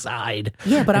reservations aside.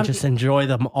 Yeah, but and I'm just enjoy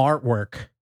the artwork.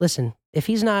 listen. If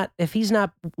he's not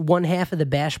one half of the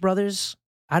Bash Brothers,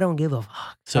 I don't give a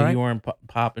fuck. So all right? you weren't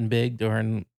popping big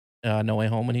during No Way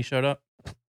Home when he showed up?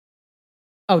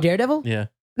 Oh, Daredevil? Yeah.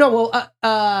 No,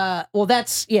 well,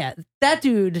 that's that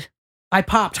dude. I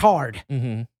popped hard.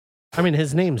 Mm-hmm. I mean,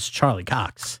 his name's Charlie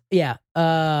Cox. Yeah.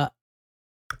 No,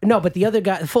 but the other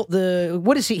guy,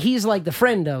 what is he? He's like the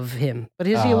friend of him, but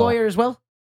is he a Oh. lawyer as well?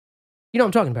 You know what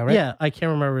I'm talking about, right? Yeah, I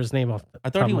can't remember his name off the I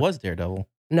thought top he of my- was Daredevil,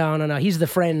 No. He's the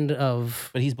friend of.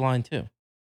 but he's blind too.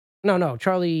 No.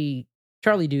 Charlie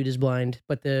dude is blind,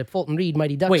 but the Fulton Reed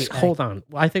Mighty Ducks. Wait, guy- hold on.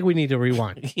 I think we need to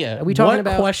rewind. Yeah. Are we talking What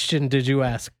about? question did you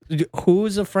ask?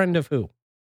 Who's a friend of who?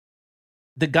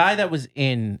 The guy that was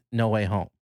in No Way Home.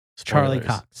 Charlie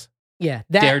Spoilers. Cox. Yeah,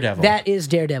 that, Daredevil. That is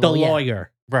Daredevil. The yeah.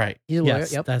 lawyer. Right. He's a lawyer.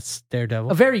 Yes, Yep. that's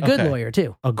Daredevil. A very good Okay. lawyer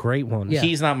too. A great one. Yeah.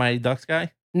 He's not Mighty Ducks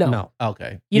guy? No.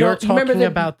 Okay. You You're know, you remember talking the-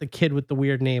 about the kid with the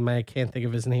weird name. I can't think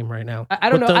of his name right now. I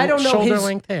don't With know. the I don't know shoulder his.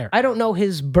 length hair. I don't know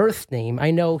his birth name. I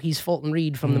know he's Fulton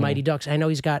Reed from the Hmm. Mighty Ducks. I know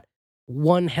he's got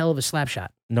one hell of a slap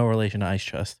shot. No relation to Ice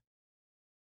Chest.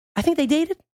 I think they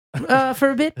dated for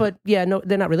a bit, but yeah, no,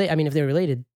 they're not related. I mean, if they're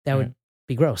related, that would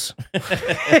be gross.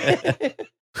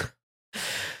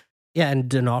 Yeah, and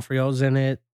D'Onofrio's in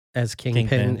it as Kingpin.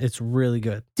 Kingpin. It's really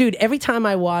good. Dude, every time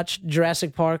I watch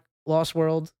Jurassic Park, Lost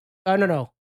World,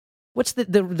 no. What's the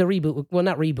reboot? Well,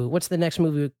 not reboot. What's the next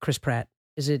movie with Chris Pratt?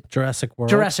 Is it Jurassic World.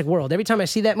 Jurassic World? Every time I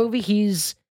see that movie,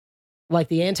 he's like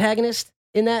the antagonist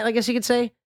in that, I guess you could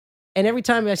say. And every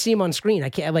time I see him on screen, I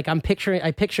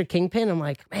picture Kingpin. I'm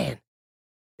like, man,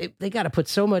 they got to put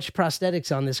so much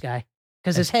prosthetics on this guy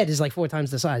because his head is like 4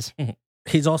 times the size.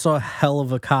 He's also a hell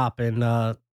of a cop in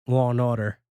Law and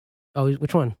Order. Oh,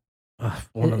 which one?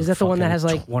 One of Is that the one that has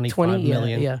like 25 20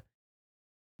 million? Yeah.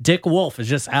 Dick Wolf is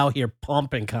just out here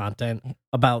pumping content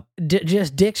about.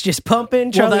 Just dicks just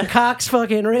pumping, Charlie Cox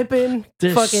fucking ripping.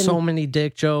 There's fucking so many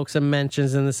dick jokes and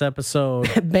mentions in this episode.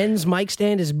 Ben's mic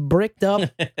stand is bricked up.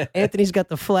 Anthony's got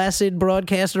the flaccid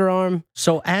broadcaster arm.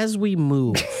 So as we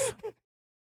move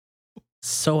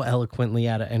so eloquently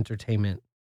out of entertainment,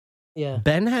 Yeah.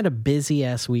 Ben had a busy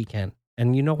ass weekend.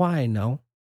 And you know why I know?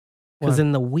 Because Why?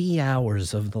 in the wee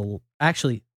hours of the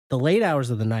late hours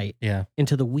of the night, Yeah.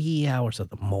 into the wee hours of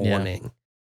the morning,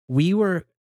 we were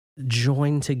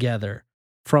joined together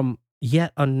from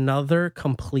yet another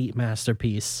complete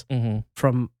masterpiece Mm-hmm.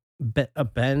 from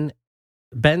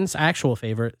Ben's actual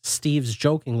favorite, Steve's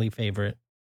jokingly favorite,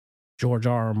 George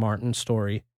R.R. Martin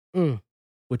story, Mm.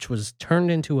 which was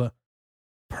turned into a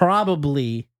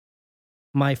probably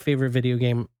my favorite video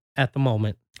game at the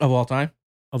moment Of all time?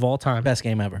 of all time. Best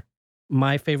game ever.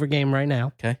 My favorite game right now,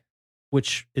 Okay.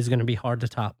 which is going to be hard to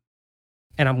top.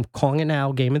 And I'm calling it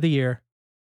now Game of the Year,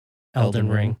 Elden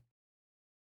Ring.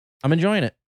 I'm enjoying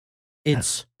it.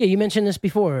 It's, Yeah, you mentioned this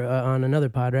before on another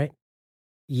pod, right?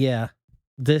 yeah,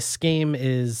 this game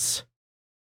is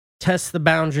test the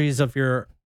boundaries of your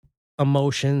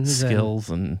emotions. and Skills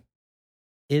and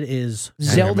It is.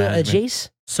 Zelda management.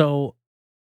 adjacent. So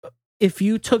if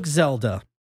you took Zelda,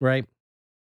 right?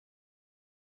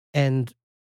 And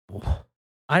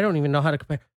I don't even know how to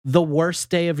compare the worst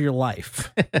day of your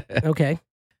life. Okay.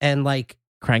 And like,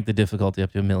 crank the difficulty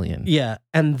up to 1 million. yeah,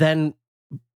 and then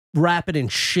wrap it in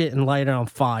shit and light it on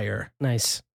fire.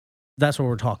 Nice. That's what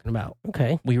we're talking about.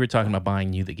 Okay. We were talking about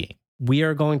buying you the game We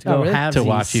are going to Oh, go really? have to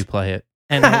watch you play it.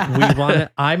 and we want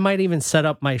to. I might even set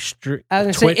up my I was Twitch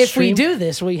gonna say, if we stream. do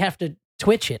this, we have to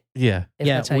Twitch it. Yeah. If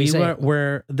Yeah, that's how you we say were it.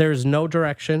 where there's no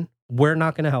direction. We're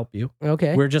not going to help you.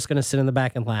 Okay. We're just going to sit in the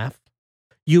back and laugh.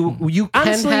 You can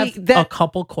Honestly, have a that-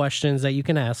 couple questions that you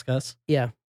can ask us Yeah.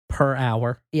 per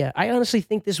hour. Yeah. I honestly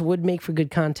think this would make for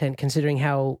good content considering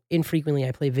how infrequently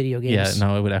I play video games. Yeah,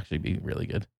 no, it would actually be really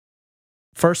good.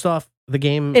 First off, the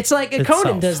game. It's like Conan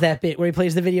itself. does that bit where he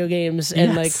plays the video games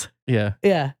and Yes. Yeah.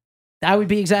 yeah, I would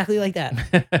be exactly like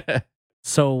that.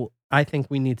 So I think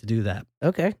we need to do that.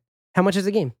 Okay. How much is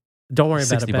the game? Don't worry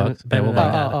about it, $60 Ben. bucks. Ben Yeah, and we'll I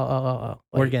buy got it. it. Oh.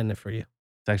 We're getting it for you.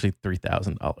 It's actually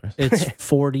 $3,000. It's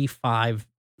 45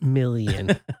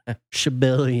 million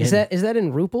shabillion. Is that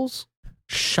in ruples?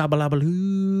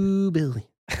 Shabalabaloo billion?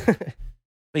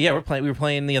 But yeah, we were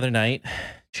playing the other night,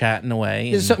 chatting away.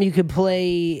 Is it and something you could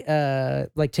play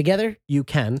like together? You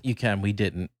can. you can. We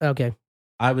didn't. Okay.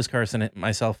 I was cursing it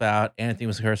myself out. Anthony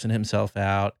was cursing himself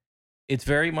out. It's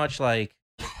very much like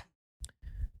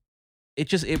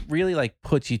it really like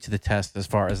puts you to the test as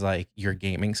far as like your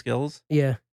gaming skills,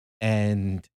 Yeah.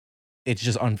 and it's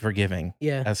just unforgiving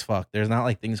Yeah. as fuck. There's not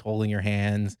like things holding your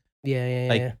hands. Yeah.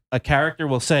 Like a character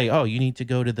will say, "Oh, you need to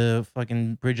go to the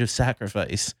fucking Bridge of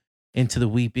Sacrifice into the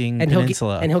Weeping And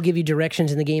Peninsula." he'll give you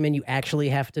directions in the game, and you actually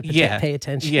have to pay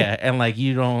attention. Yeah, and like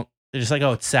you don't. They're just like,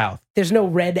 "Oh, it's south." There's no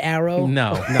red arrow.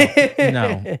 No.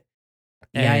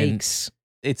 And Yikes.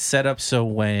 it's set up so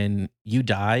when you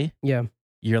die, Yeah.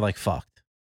 you're like fucked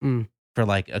Mm. for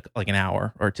like an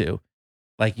hour or two.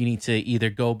 Like you need to either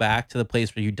go back to the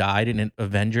place where you died and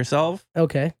avenge yourself,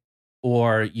 Okay.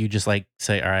 or you just like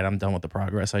say, "All right, I'm done with the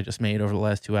progress I just made over the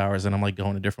last 2 hours, and I'm like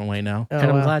going a different way now." Oh,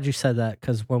 And I'm wow. glad you said that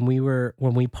because when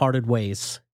we parted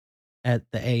ways at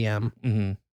the AM,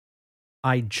 Hmm.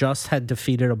 I just had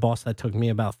defeated a boss that took me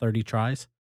about 30 tries.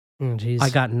 Oh, jeez. I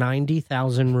got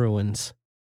 90,000 ruins.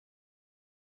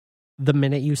 The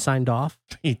minute you signed off,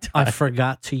 I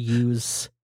forgot to use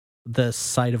the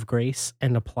Sight of Grace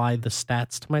and apply the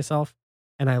stats to myself,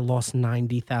 and I lost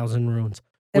 90,000 runes.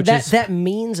 And Which that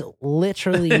means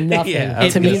literally nothing. Yeah,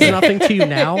 It to me. means nothing to you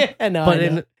now, No, but I know.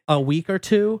 in a week or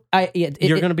two,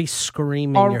 you're going to be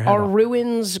screaming your head Are off.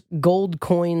 ruins gold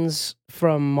coins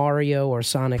from Mario or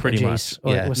Sonic Pretty or much, Jace?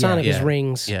 Or, yeah. well, Sonic is Yeah.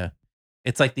 rings. Yeah,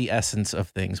 it's like the essence of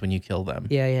things when you kill them.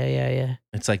 Yeah.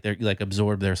 It's like they're like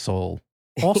absorb their soul.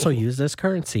 Also use this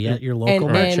currency at your local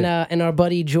And merchant. and our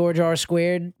buddy George R.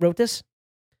 Squared wrote this.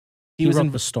 he was wrote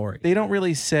in the story. They don't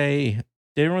really say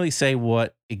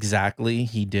what exactly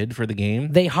he did for the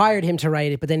game. They hired him to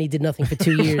write it, but then he did nothing for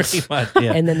 2 years. Pretty much,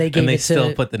 yeah. And then they gave and they it to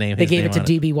still put the name. they his gave name it to on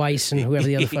DB Weiss and whoever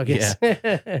the other fuck is.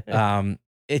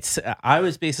 It's I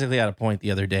was basically at a point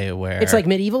the other day where It's like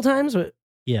medieval times. But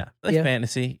Yeah. like yeah.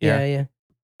 fantasy. yeah.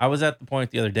 I was at the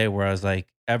point the other day where I was like,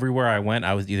 everywhere I went,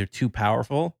 I was either too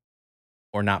powerful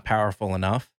or not powerful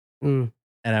enough. Mm.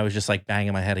 And I was just like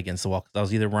banging my head against the wall because I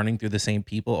was either running through the same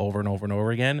people over and over and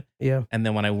over again. Yeah. And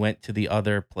then when I went to the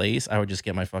other place, I would just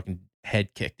get my fucking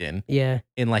head kicked in Yeah.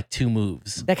 like 2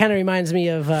 moves. That kind of reminds me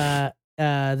of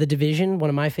The Division, one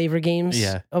of my favorite games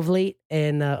Yeah. of late.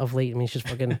 And of late, I mean, it's just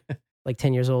fucking like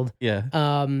 10 years old. Yeah.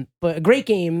 But a great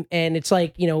game. And it's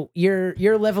like, you know,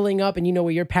 you're leveling up and you know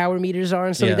where your power meters are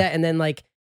and stuff like Yeah. that. And then like,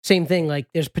 same thing, like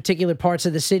there's particular parts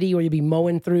of the city where you'll be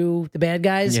mowing through the bad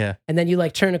guys. Yeah. And then you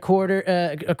like turn a corner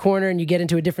and you get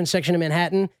into a different section of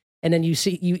Manhattan. And then you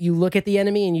see, you look at the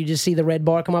enemy and you just see the red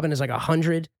bar come up and it's like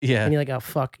 100. Yeah. And you're like, oh,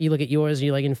 fuck. You look at yours and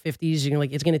you're like in 50s. You're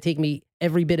like, it's going to take me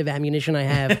every bit of ammunition I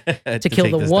have to kill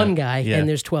take the this one down. guy. Yeah. And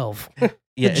there's 12.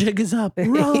 Yeah. The jig is up.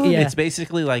 Run. Yeah. It's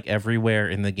basically like everywhere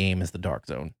in the game is the dark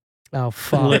zone. Oh,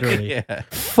 fuck. Literally. Yeah.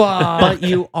 Fuck. But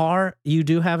you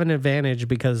do have an advantage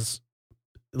because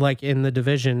like in the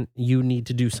Division, you need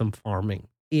to do some farming.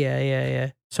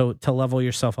 Yeah. So to level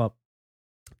yourself up,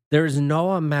 There's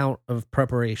no amount of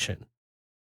preparation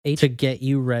to get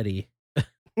you ready.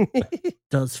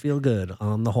 Does feel good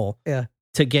on the whole. Yeah.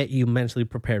 To get you mentally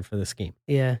prepared for this game.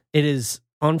 Yeah. It is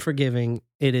unforgiving.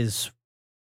 It is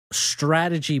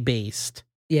strategy based.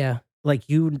 Yeah. Like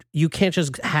you can't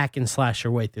just hack and slash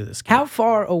your way through this game. How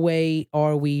far away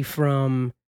are we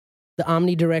from the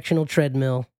omnidirectional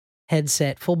treadmill,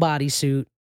 headset, full bodysuit,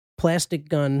 plastic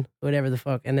gun, whatever the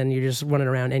fuck, and then you're just running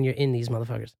around and you're in these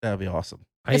motherfuckers? That'd be awesome.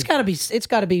 It's gotta be.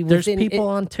 There's within, people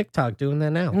on TikTok doing that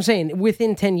now. I'm saying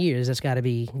within 10 years, that's got to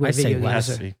be. Where I say video games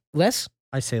less. are. Less?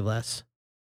 I say less.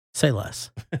 Say less.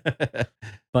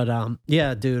 But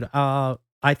yeah, dude. I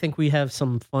think we have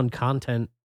some fun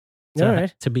content All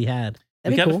right. to be had. That'd We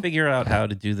be got to cool. figure out how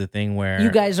to do the thing where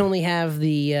You guys only have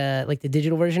the like the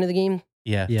digital version of the game.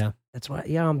 Yeah. Yeah. That's why.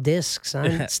 Yeah, I'm discs.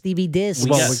 I'm Stevie Discs.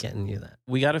 We Well, got- we're getting you that.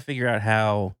 We got to figure out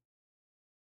how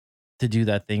to do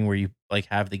that thing where you like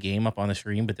have the game up on the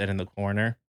screen, but then in the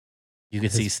corner you can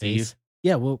see His Steve. face.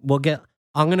 Yeah, we'll get.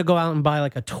 I'm gonna go out and buy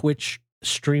like a Twitch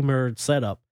streamer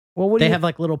setup. Well, what do They you have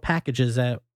like little packages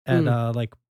at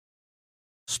like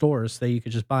stores that you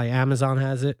could just buy. Amazon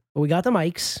has it. Well, we got the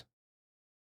mics.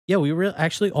 Yeah, we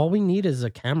actually all we need is a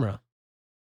camera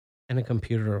and a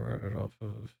computer.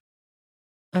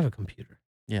 I have a computer.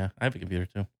 Yeah, I have a computer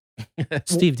too.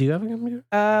 Steve, do you have a computer?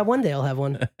 One day I'll have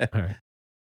one. All right.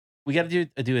 We got to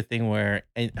do a thing where,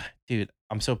 and, dude,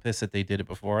 I'm so pissed that they did it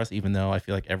before us, even though I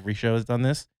feel like every show has done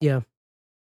this. Yeah.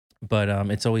 But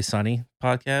It's Always Sunny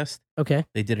podcast. Okay.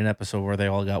 They did an episode where they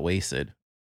all got wasted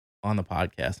on the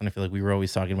podcast, and I feel like we were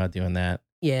always talking about doing that,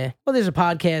 Yeah. Well, there's a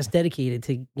podcast dedicated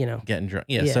to getting drunk.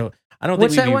 Yeah. Yeah. So I don't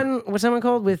What's think that one? What's that one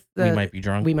called? With We Might Be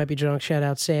Drunk. We Might Be Drunk. Shout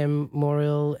out Sam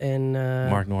Morrill and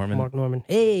Mark Norman. Mark Norman.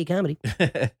 Hey, comedy.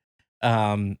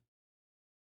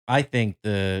 I think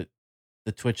the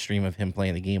Twitch stream of him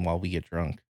playing the game while we get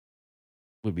drunk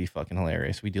would be fucking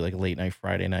hilarious. We do like a late night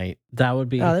Friday night. That would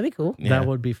be. Oh, that'd be cool. Yeah. That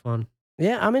would be fun.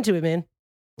 Yeah, I'm into it, man.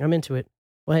 I'm into it.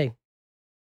 Well, hey,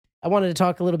 I wanted to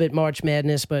talk a little bit March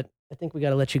Madness, but I think we got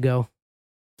to let you go.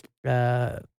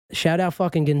 Shout out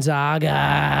fucking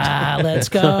Gonzaga. Let's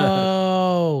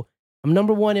go. I'm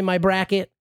number one in my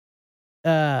bracket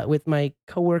with my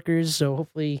coworkers, so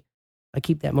hopefully I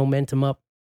keep that momentum up.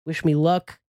 Wish me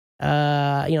luck.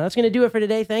 That's going to do it for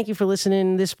today. Thank you for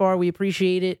listening this far. We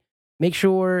appreciate it. Make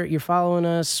sure you're following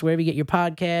us wherever you get your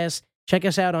podcasts. Check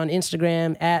us out on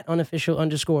Instagram at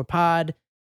 @unofficial_pod.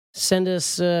 Send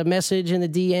us a message in the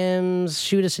DMs.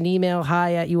 Shoot us an email,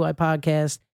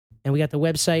 hi@UIPodcast. And we got the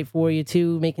website for you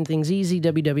too, making things easy,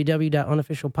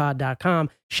 www.unofficialpod.com.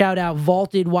 Shout out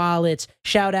Vaulted Wallets.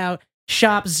 Shout out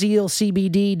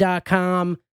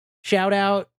shopzealcbd.com. Shout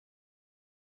out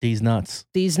These nuts.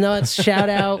 These Nuts. Shout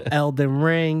out. Elden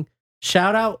Ring.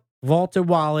 Shout out Vaulted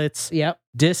Wallets. Yep.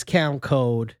 Discount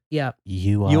code Yep.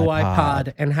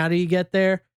 UiPod. And how do you get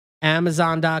there?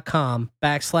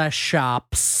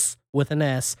 Amazon.com/shops with an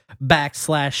S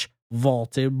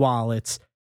 /Vaulted Wallets.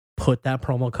 Put that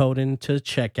promo code into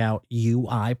checkout,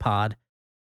 UiPod.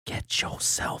 Get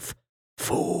yourself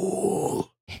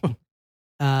full.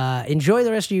 Enjoy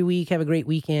the rest of your week. Have a great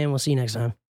weekend. We'll see you next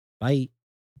time. Bye.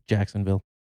 Jacksonville.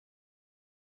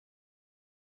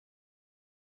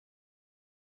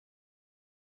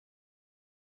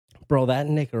 Bro, that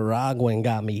Nicaraguan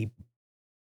got me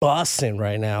busting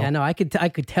right now. Yeah, no, I could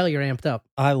tell you're amped up.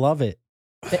 I love it.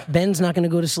 Ben's not going to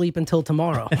go to sleep until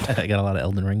tomorrow. I got a lot of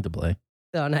Elden Ring to play.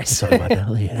 Oh, nice. Talk about that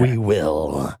later. We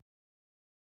will.